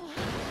ぶりだわ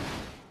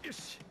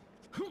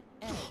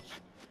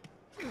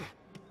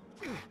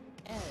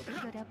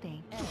Good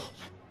upping.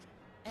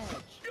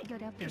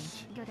 Good upping.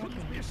 Good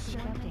upping.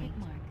 Good upping.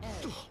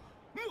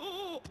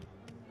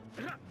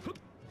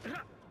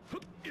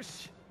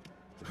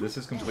 If this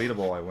is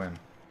completable, I win.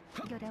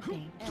 Good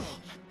upping.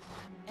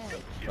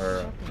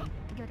 Or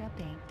Good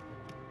upping.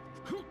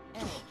 Good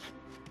upping.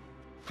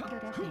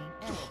 Good upping.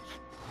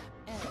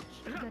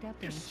 Good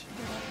upping.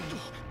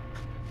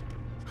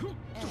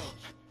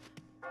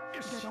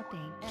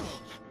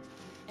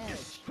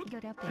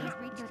 Good upping. Good upping. He's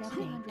reached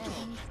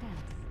 220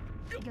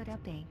 steps. Good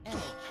upping.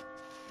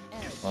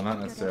 well, not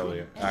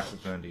necessarily. Axis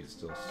Infinity is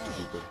still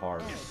stupid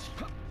hard.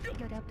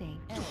 Good upping.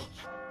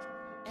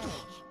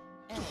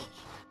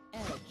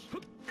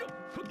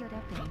 Good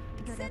upping.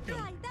 Good upping.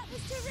 Senpai, that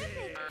was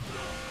terrific!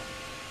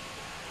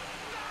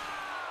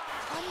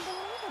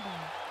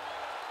 Unbelievable.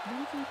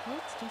 Vincent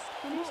Coates just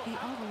finished the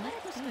あ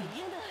overlap としか stage.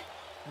 言えない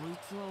こい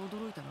つは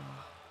驚いたな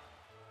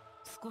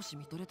少し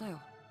見とれたよ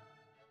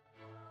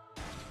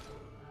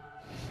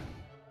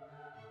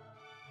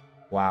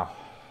Wow.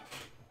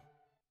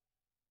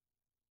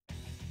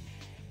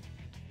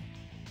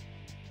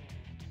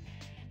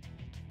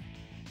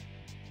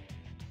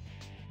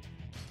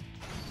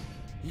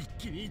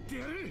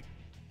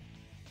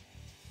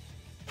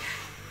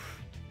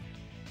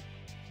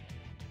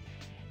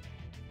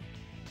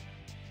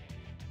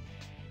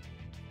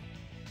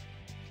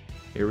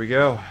 Here we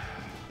go.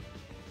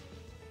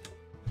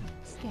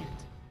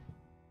 Skipped.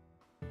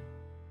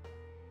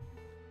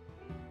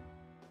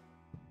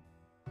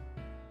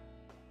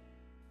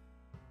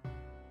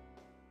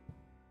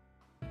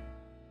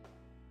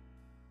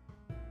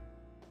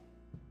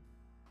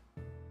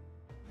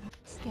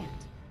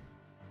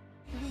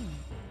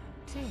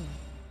 2, 1,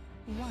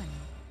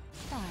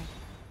 start.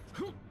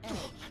 Good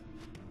update.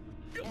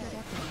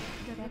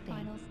 Good update.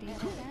 Final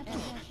stage of battle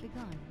has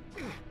begun.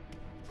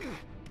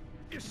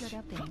 Good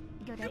update.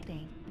 Good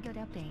update. Good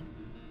update.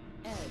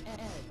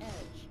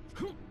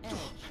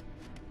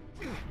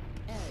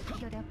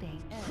 Good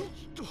update.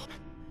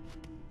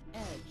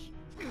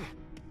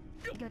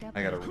 Good update.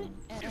 I gotta Good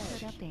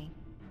update.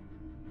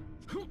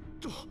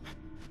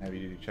 heavy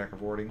duty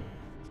checkerboarding.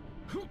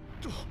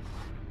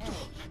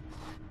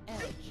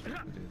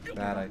 Do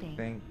that, I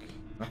think.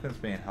 Nothing's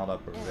being held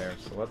up over there,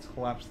 so let's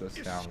collapse this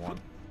down one.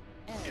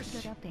 Good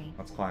update.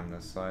 Let's climb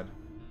this side.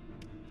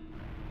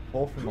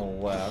 Pull from the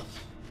left.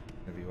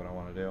 Maybe what I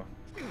want to do.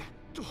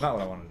 Not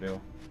what I want to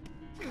do.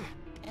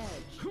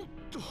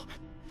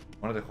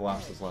 Wanted to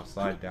collapse this left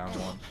side down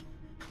one.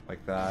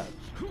 Like that.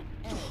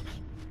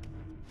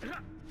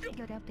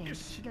 Good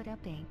update. Good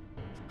update.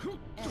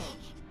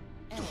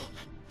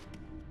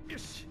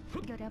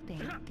 Good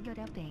update. Good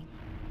update.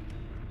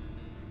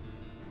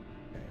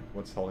 Okay,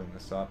 what's holding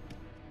this up?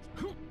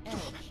 Good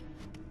update.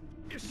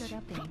 Good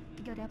update.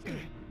 Good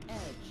update.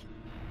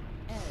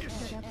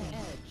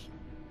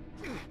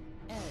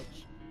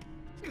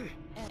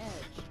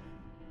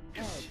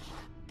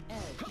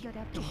 Good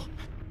update.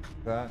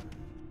 That.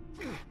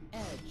 Good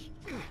update.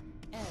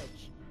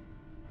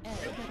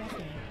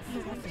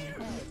 Good update.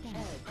 Please stand.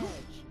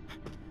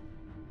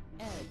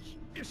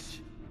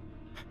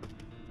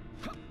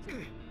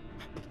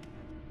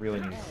 Really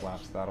need to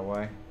collapse that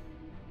away.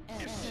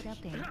 Good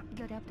update.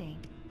 Good update.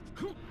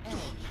 Good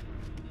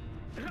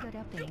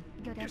update.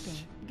 Good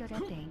update. Good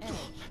update.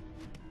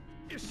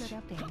 Good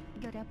update.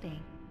 Good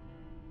update.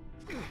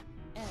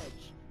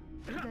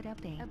 Good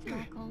update. A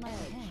black hole up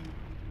ahead.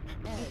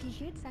 If you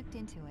get sucked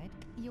into it,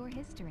 your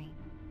history.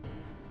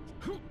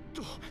 Good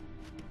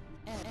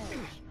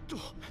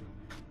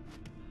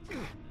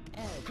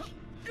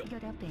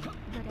update.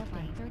 Good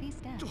update. 30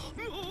 steps.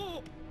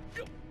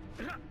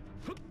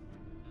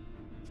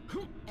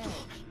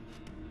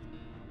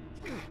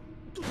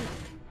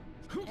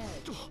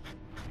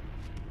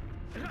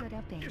 Good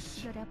update.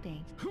 Good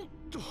update.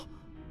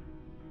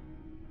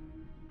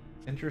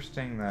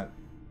 Interesting that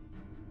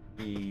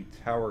the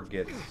tower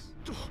gets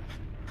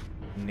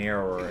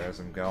narrower as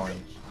I'm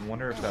going. I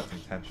wonder if that's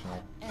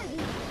intentional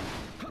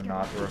or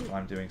not, or if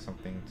I'm doing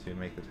something to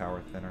make the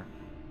tower thinner.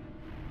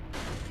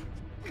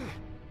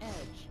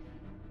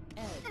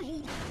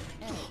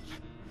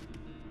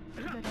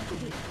 Good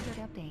update. Good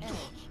update.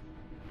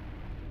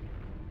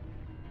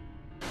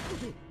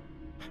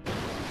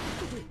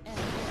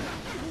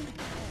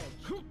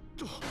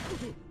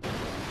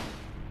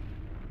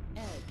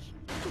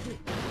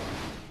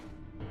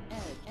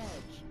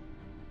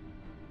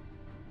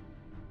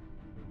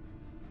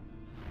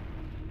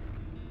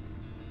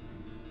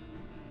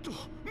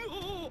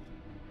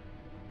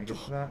 Can I get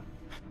to that?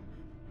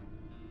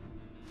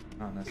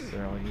 Not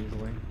necessarily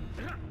easily.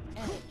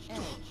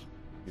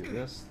 Do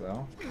this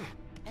though.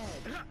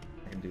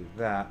 I can do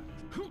that.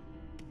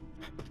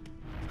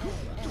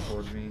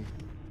 Toward me.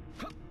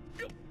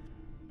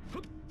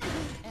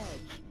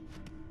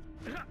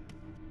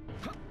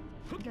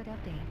 Good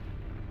update.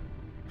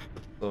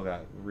 Still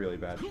got really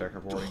bad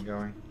checkerboarding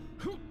going.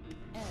 Good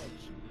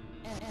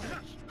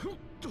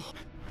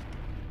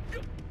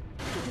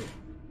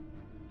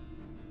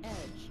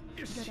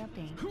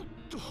update.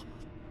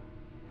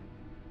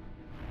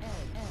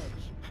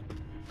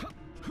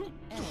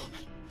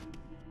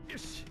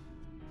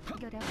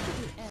 Good update.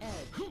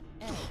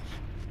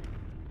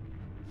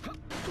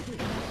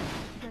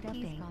 Good update.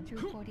 He's gone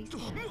through 40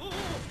 steps.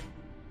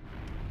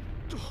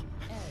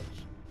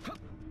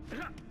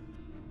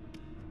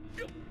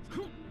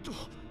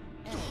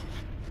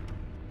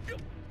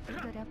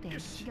 Good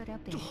update. Good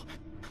update.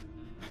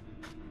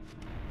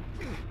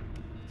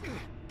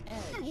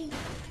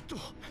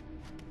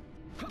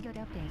 Good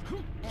update.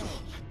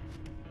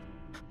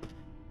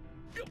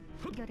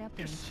 Good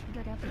update.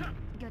 Good update.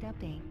 Good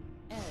update.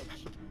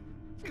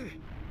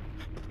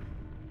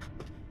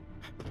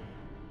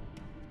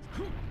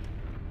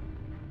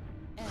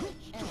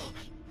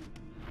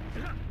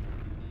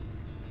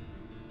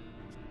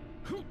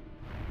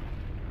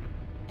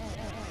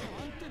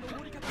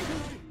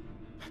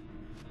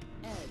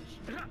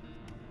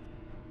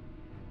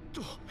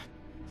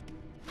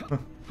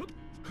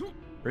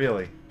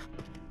 Really?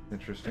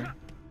 Interesting.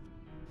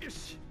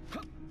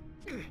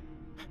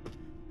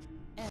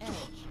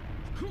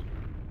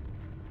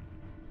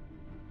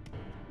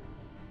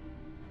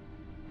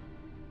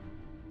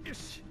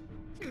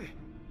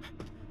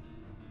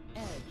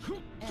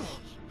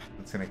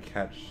 It's gonna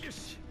catch...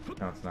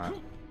 No, it's not.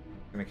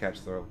 It's gonna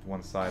catch the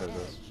one side of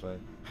this, but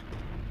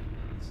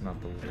it's not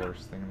the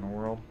worst thing in the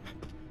world.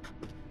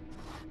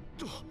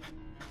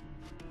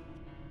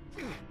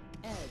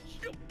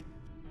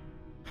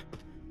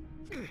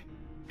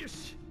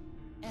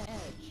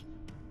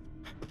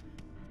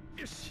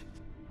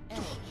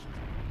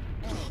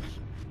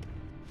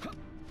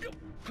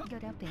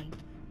 Good update.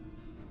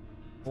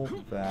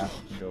 Hold that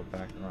and go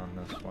back around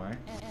this way.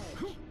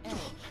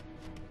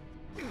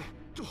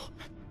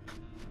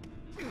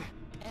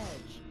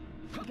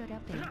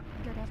 update.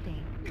 Good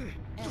update.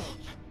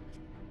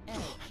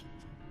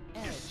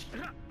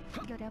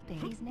 Good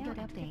update. He's now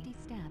at 50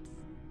 steps.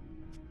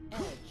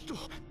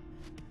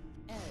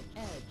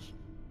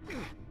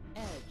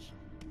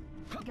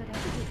 Good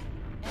update.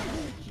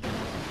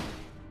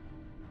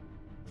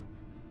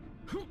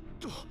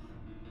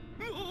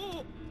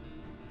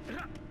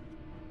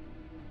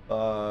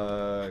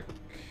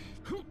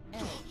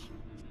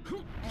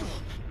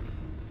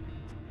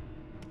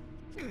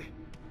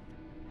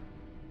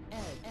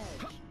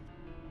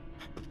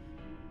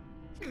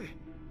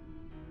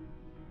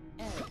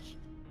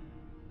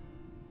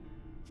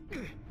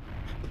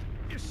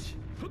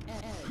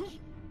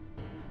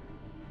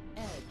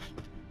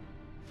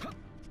 Fuck.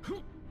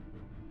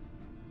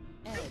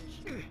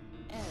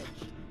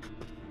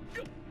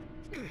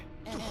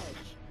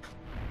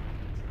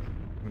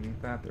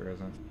 Beneath that, there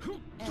isn't.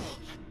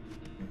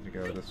 Need to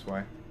go this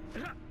way.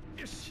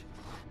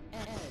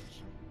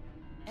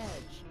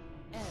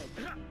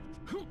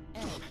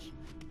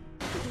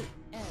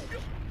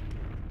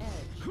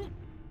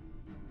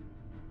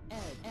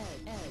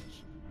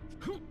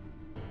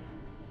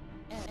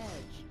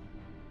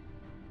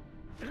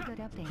 Good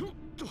update.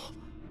 Good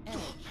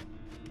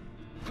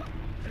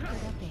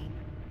update.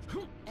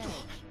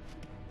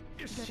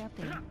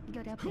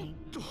 Good update. Good update.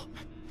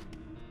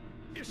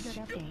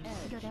 Good update.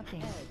 Good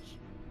update.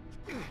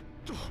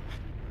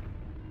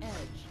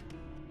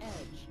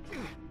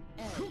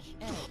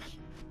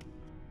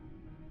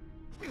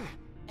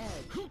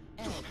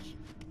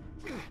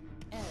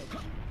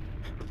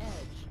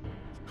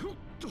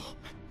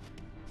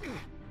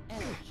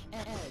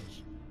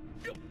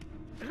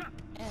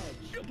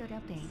 Good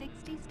update.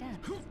 60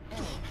 steps.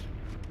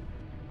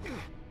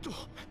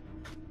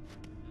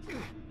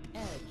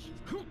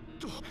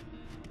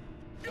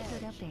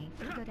 Good update.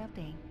 Good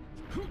update.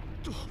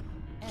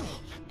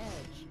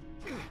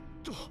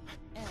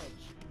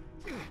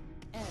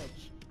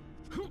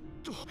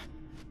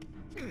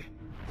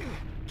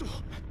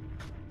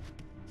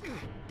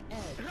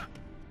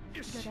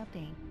 Good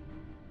update.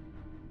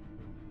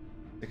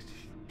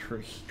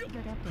 63. Good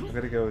I'm update.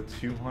 gonna go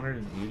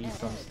 280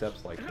 some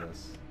steps like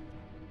this.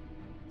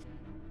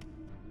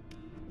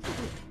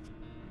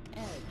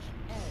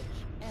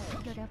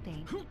 Good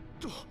update. Good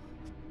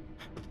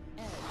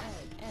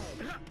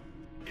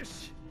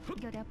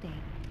update.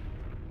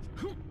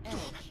 Good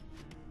update.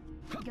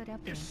 Good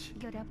update.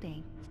 Good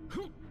update.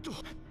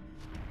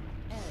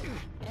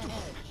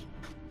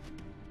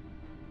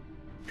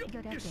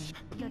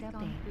 Good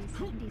update.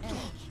 70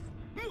 steps.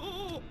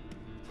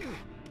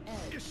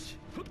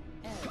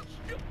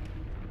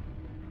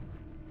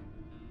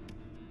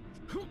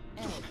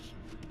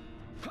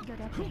 Good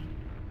update.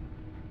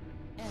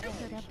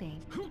 Good update.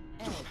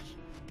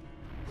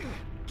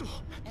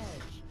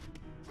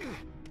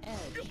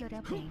 Good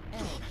update.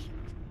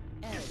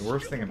 The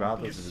worst thing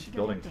about this is it's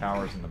building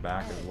towers in the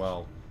back as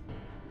well.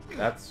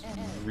 That's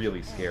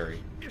really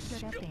scary. Good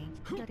update.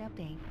 Good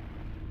update.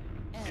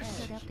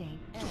 Good update.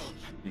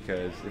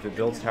 Because if it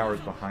builds towers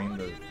behind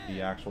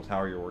the actual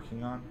tower you're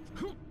working on,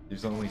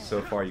 there's only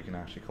so far you can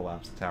actually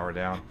collapse the tower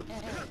down.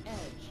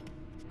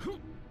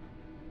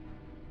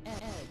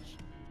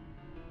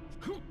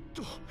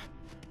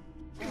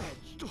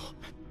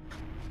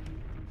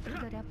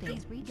 Good update.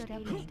 He's reached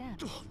 80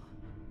 steps.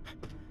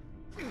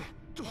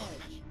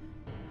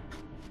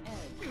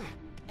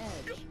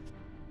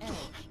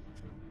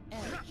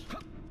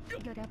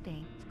 Good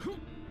update.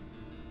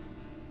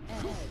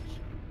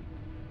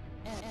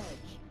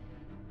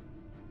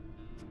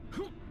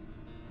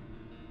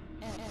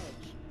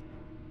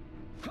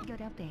 Good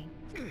update.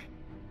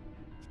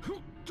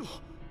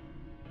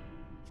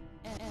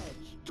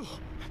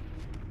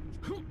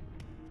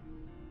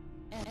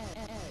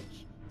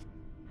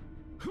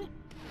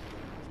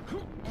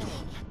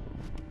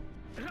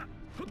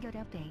 Good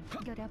update.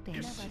 Good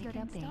update. Nobody Good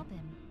can update. stop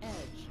him.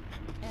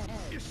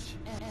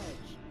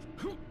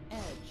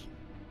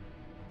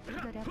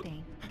 Good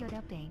update. Good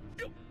update.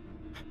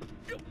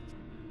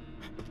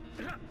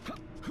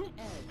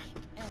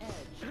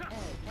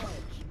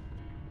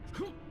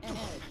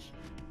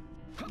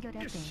 Good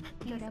update.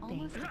 Good update.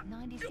 Almost at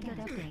 90 steps. Good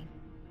update.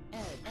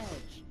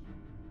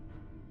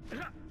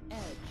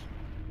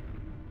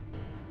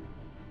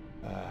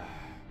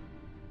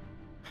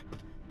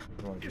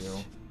 What do I do?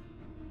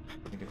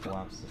 Need to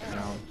collapse this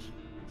down.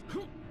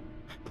 Give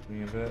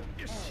me a bit.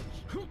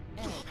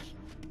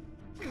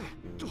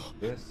 Do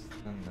this,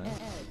 then this.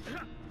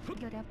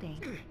 Good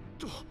update.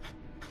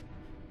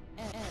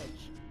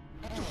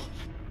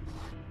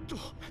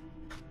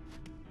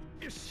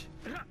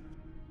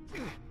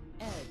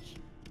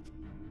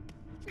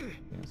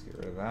 Let's get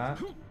rid of that.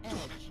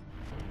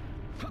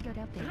 Good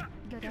update.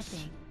 Good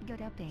update. Good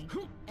update.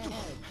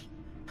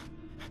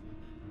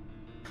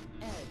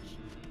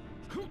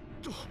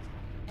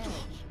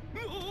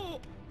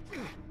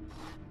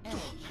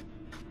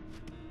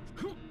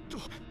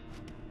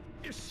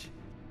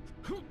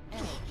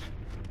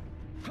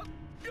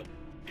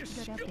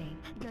 Good update.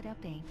 Good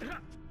update.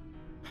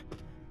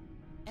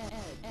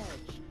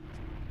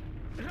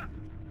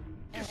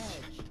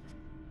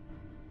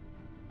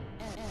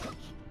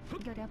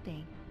 Good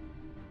update.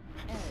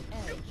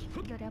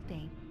 Good update. Good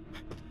update.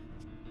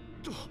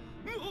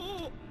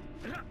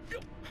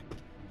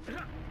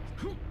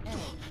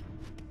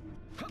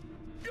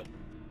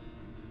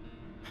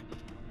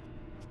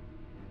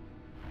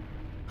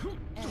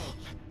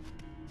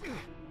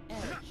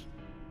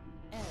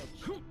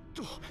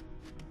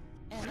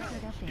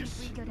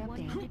 Good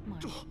update. 100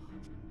 mark.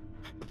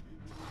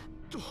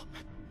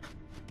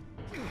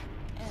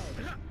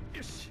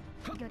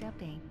 Good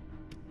update.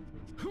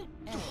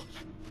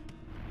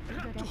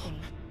 Good update.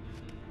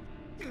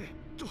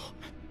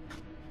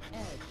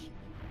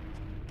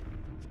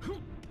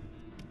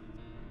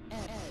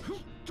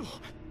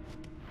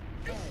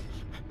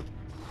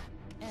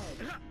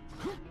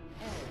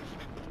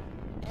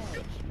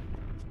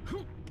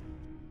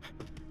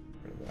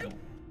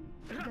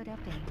 Good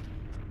update.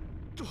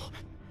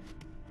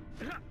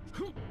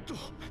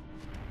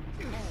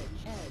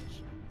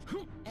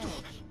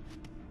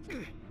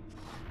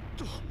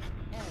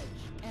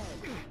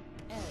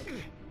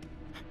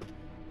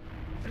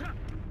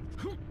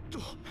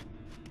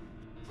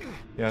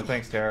 Yeah,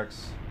 thanks,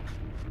 Terex.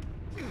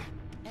 Good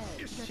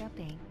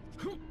update.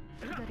 Good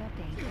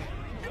update.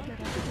 Good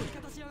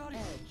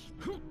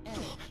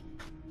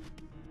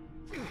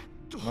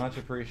update. Much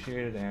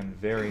appreciated and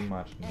very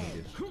much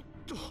needed. Good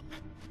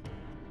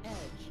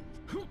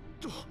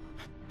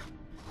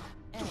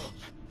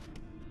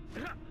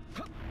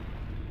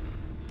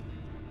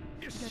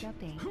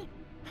update.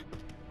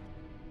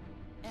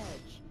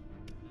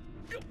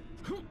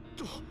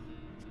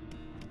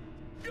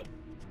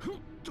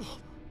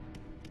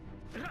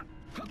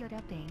 Good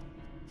update.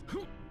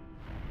 Good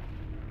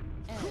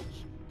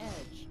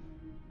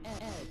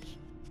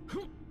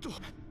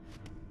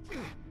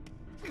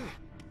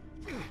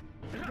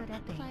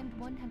update. Climbed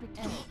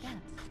 110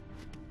 steps.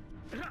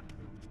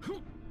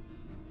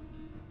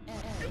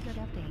 Good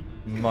update.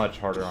 Much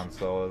harder on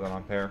solo than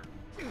on pair.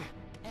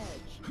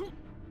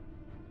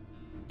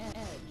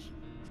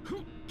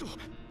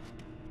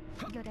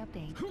 Good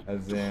update.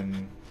 As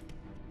in,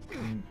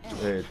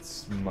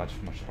 it's much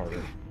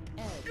harder.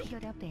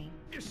 Good update.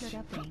 Good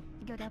update.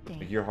 Good update.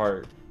 Like your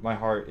heart, my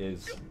heart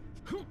is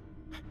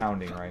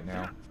pounding right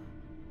now.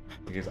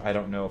 Because I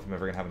don't know if I'm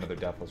ever gonna have another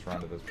deathless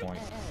run at this point.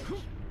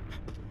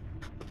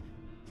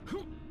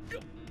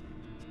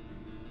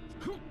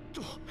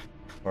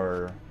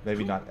 Or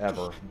maybe not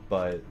ever,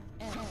 but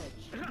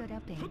Good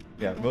update.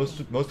 yeah,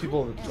 most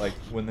people, like,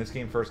 when this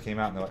game first came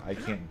out and they're like, I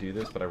can't do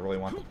this, but I really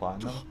want the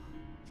platinum,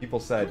 people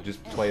said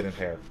just play it in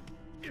pair.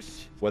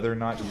 Whether or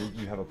not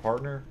you have a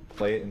partner,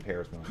 play it in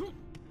pairs mode.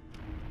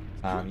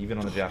 Even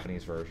on the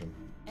Japanese version.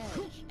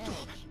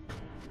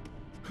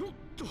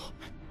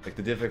 Like,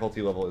 the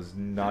difficulty level is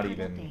not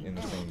even in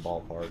the same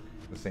ballpark,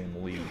 the same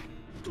league.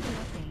 Good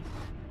update.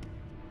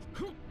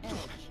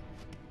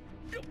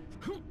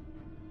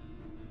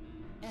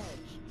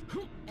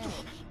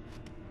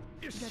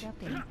 Good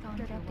update.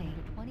 Good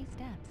update. 20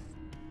 steps.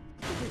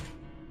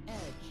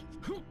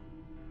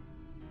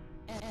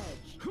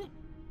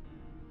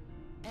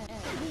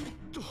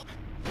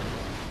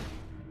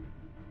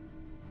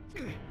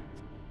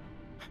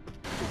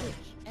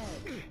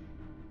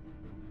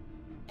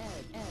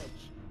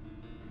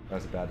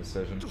 That's a bad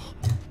decision.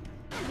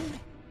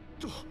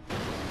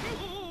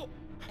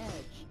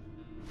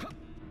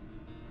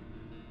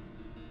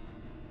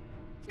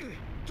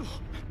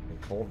 Okay,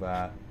 pull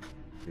that.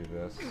 Do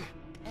this.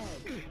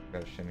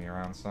 Gotta shimmy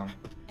around some.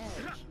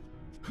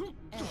 Good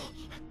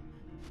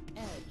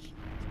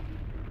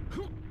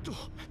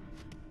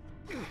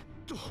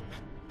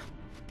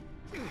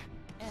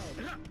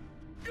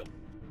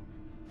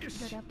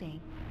update.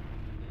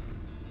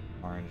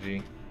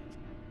 RNG.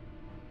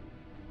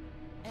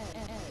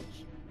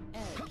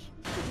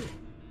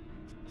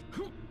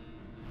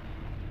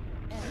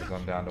 Because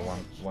I'm down to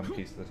one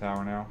piece of the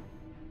tower now.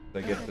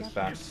 To get this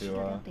back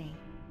to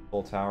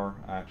full tower,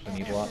 I actually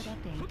need luck. Good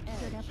update.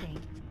 Good update.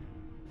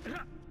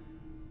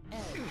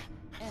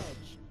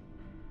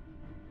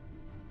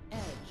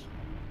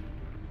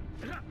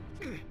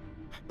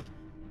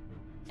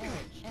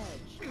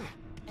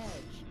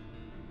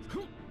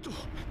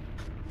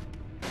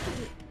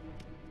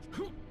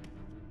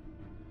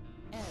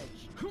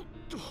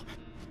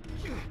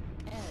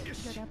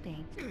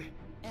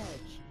 Good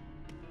update.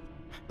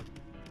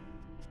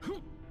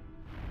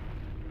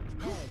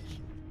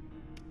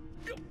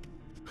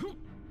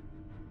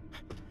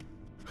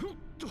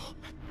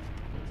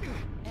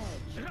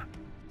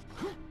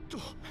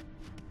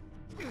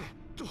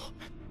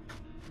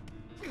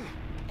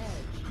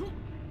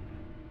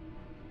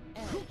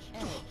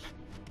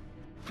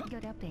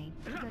 Good update.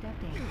 Good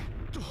update.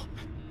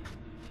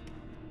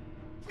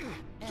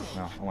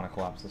 No, I want to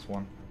collapse this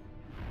one.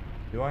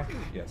 Do I?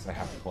 Yes, I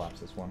have to collapse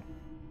this one.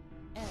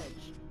 I'm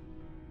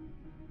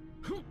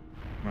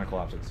gonna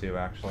collapse it too,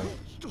 actually.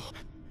 Good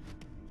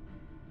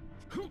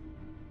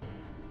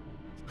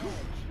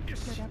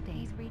update.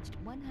 He's reached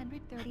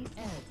 130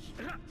 steps.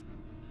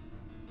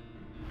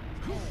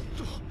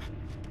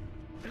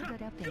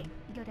 Good update.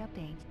 Good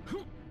update.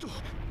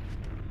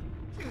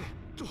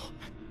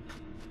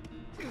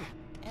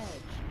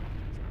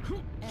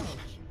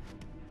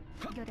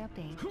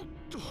 update.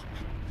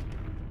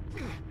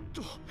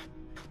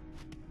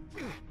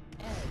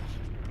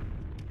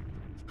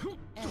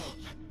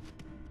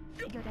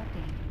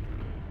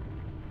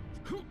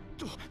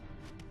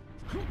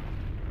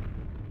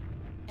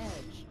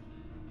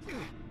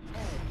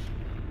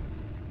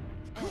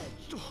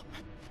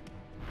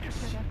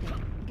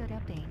 Good update. Good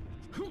update.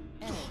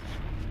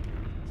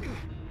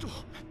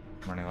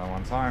 Running low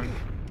on time.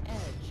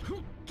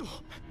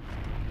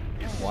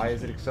 Why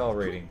is it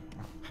accelerating?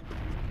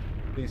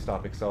 Please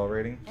stop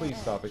accelerating. Please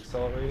stop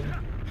accelerating.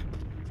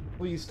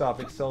 Please stop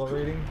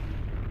accelerating.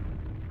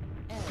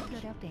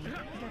 Good update. Good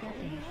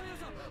update.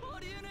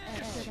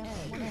 Good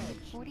update.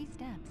 140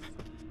 steps.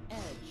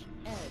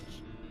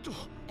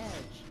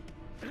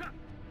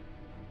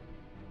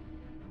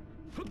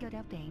 Good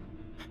update.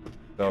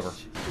 It's over.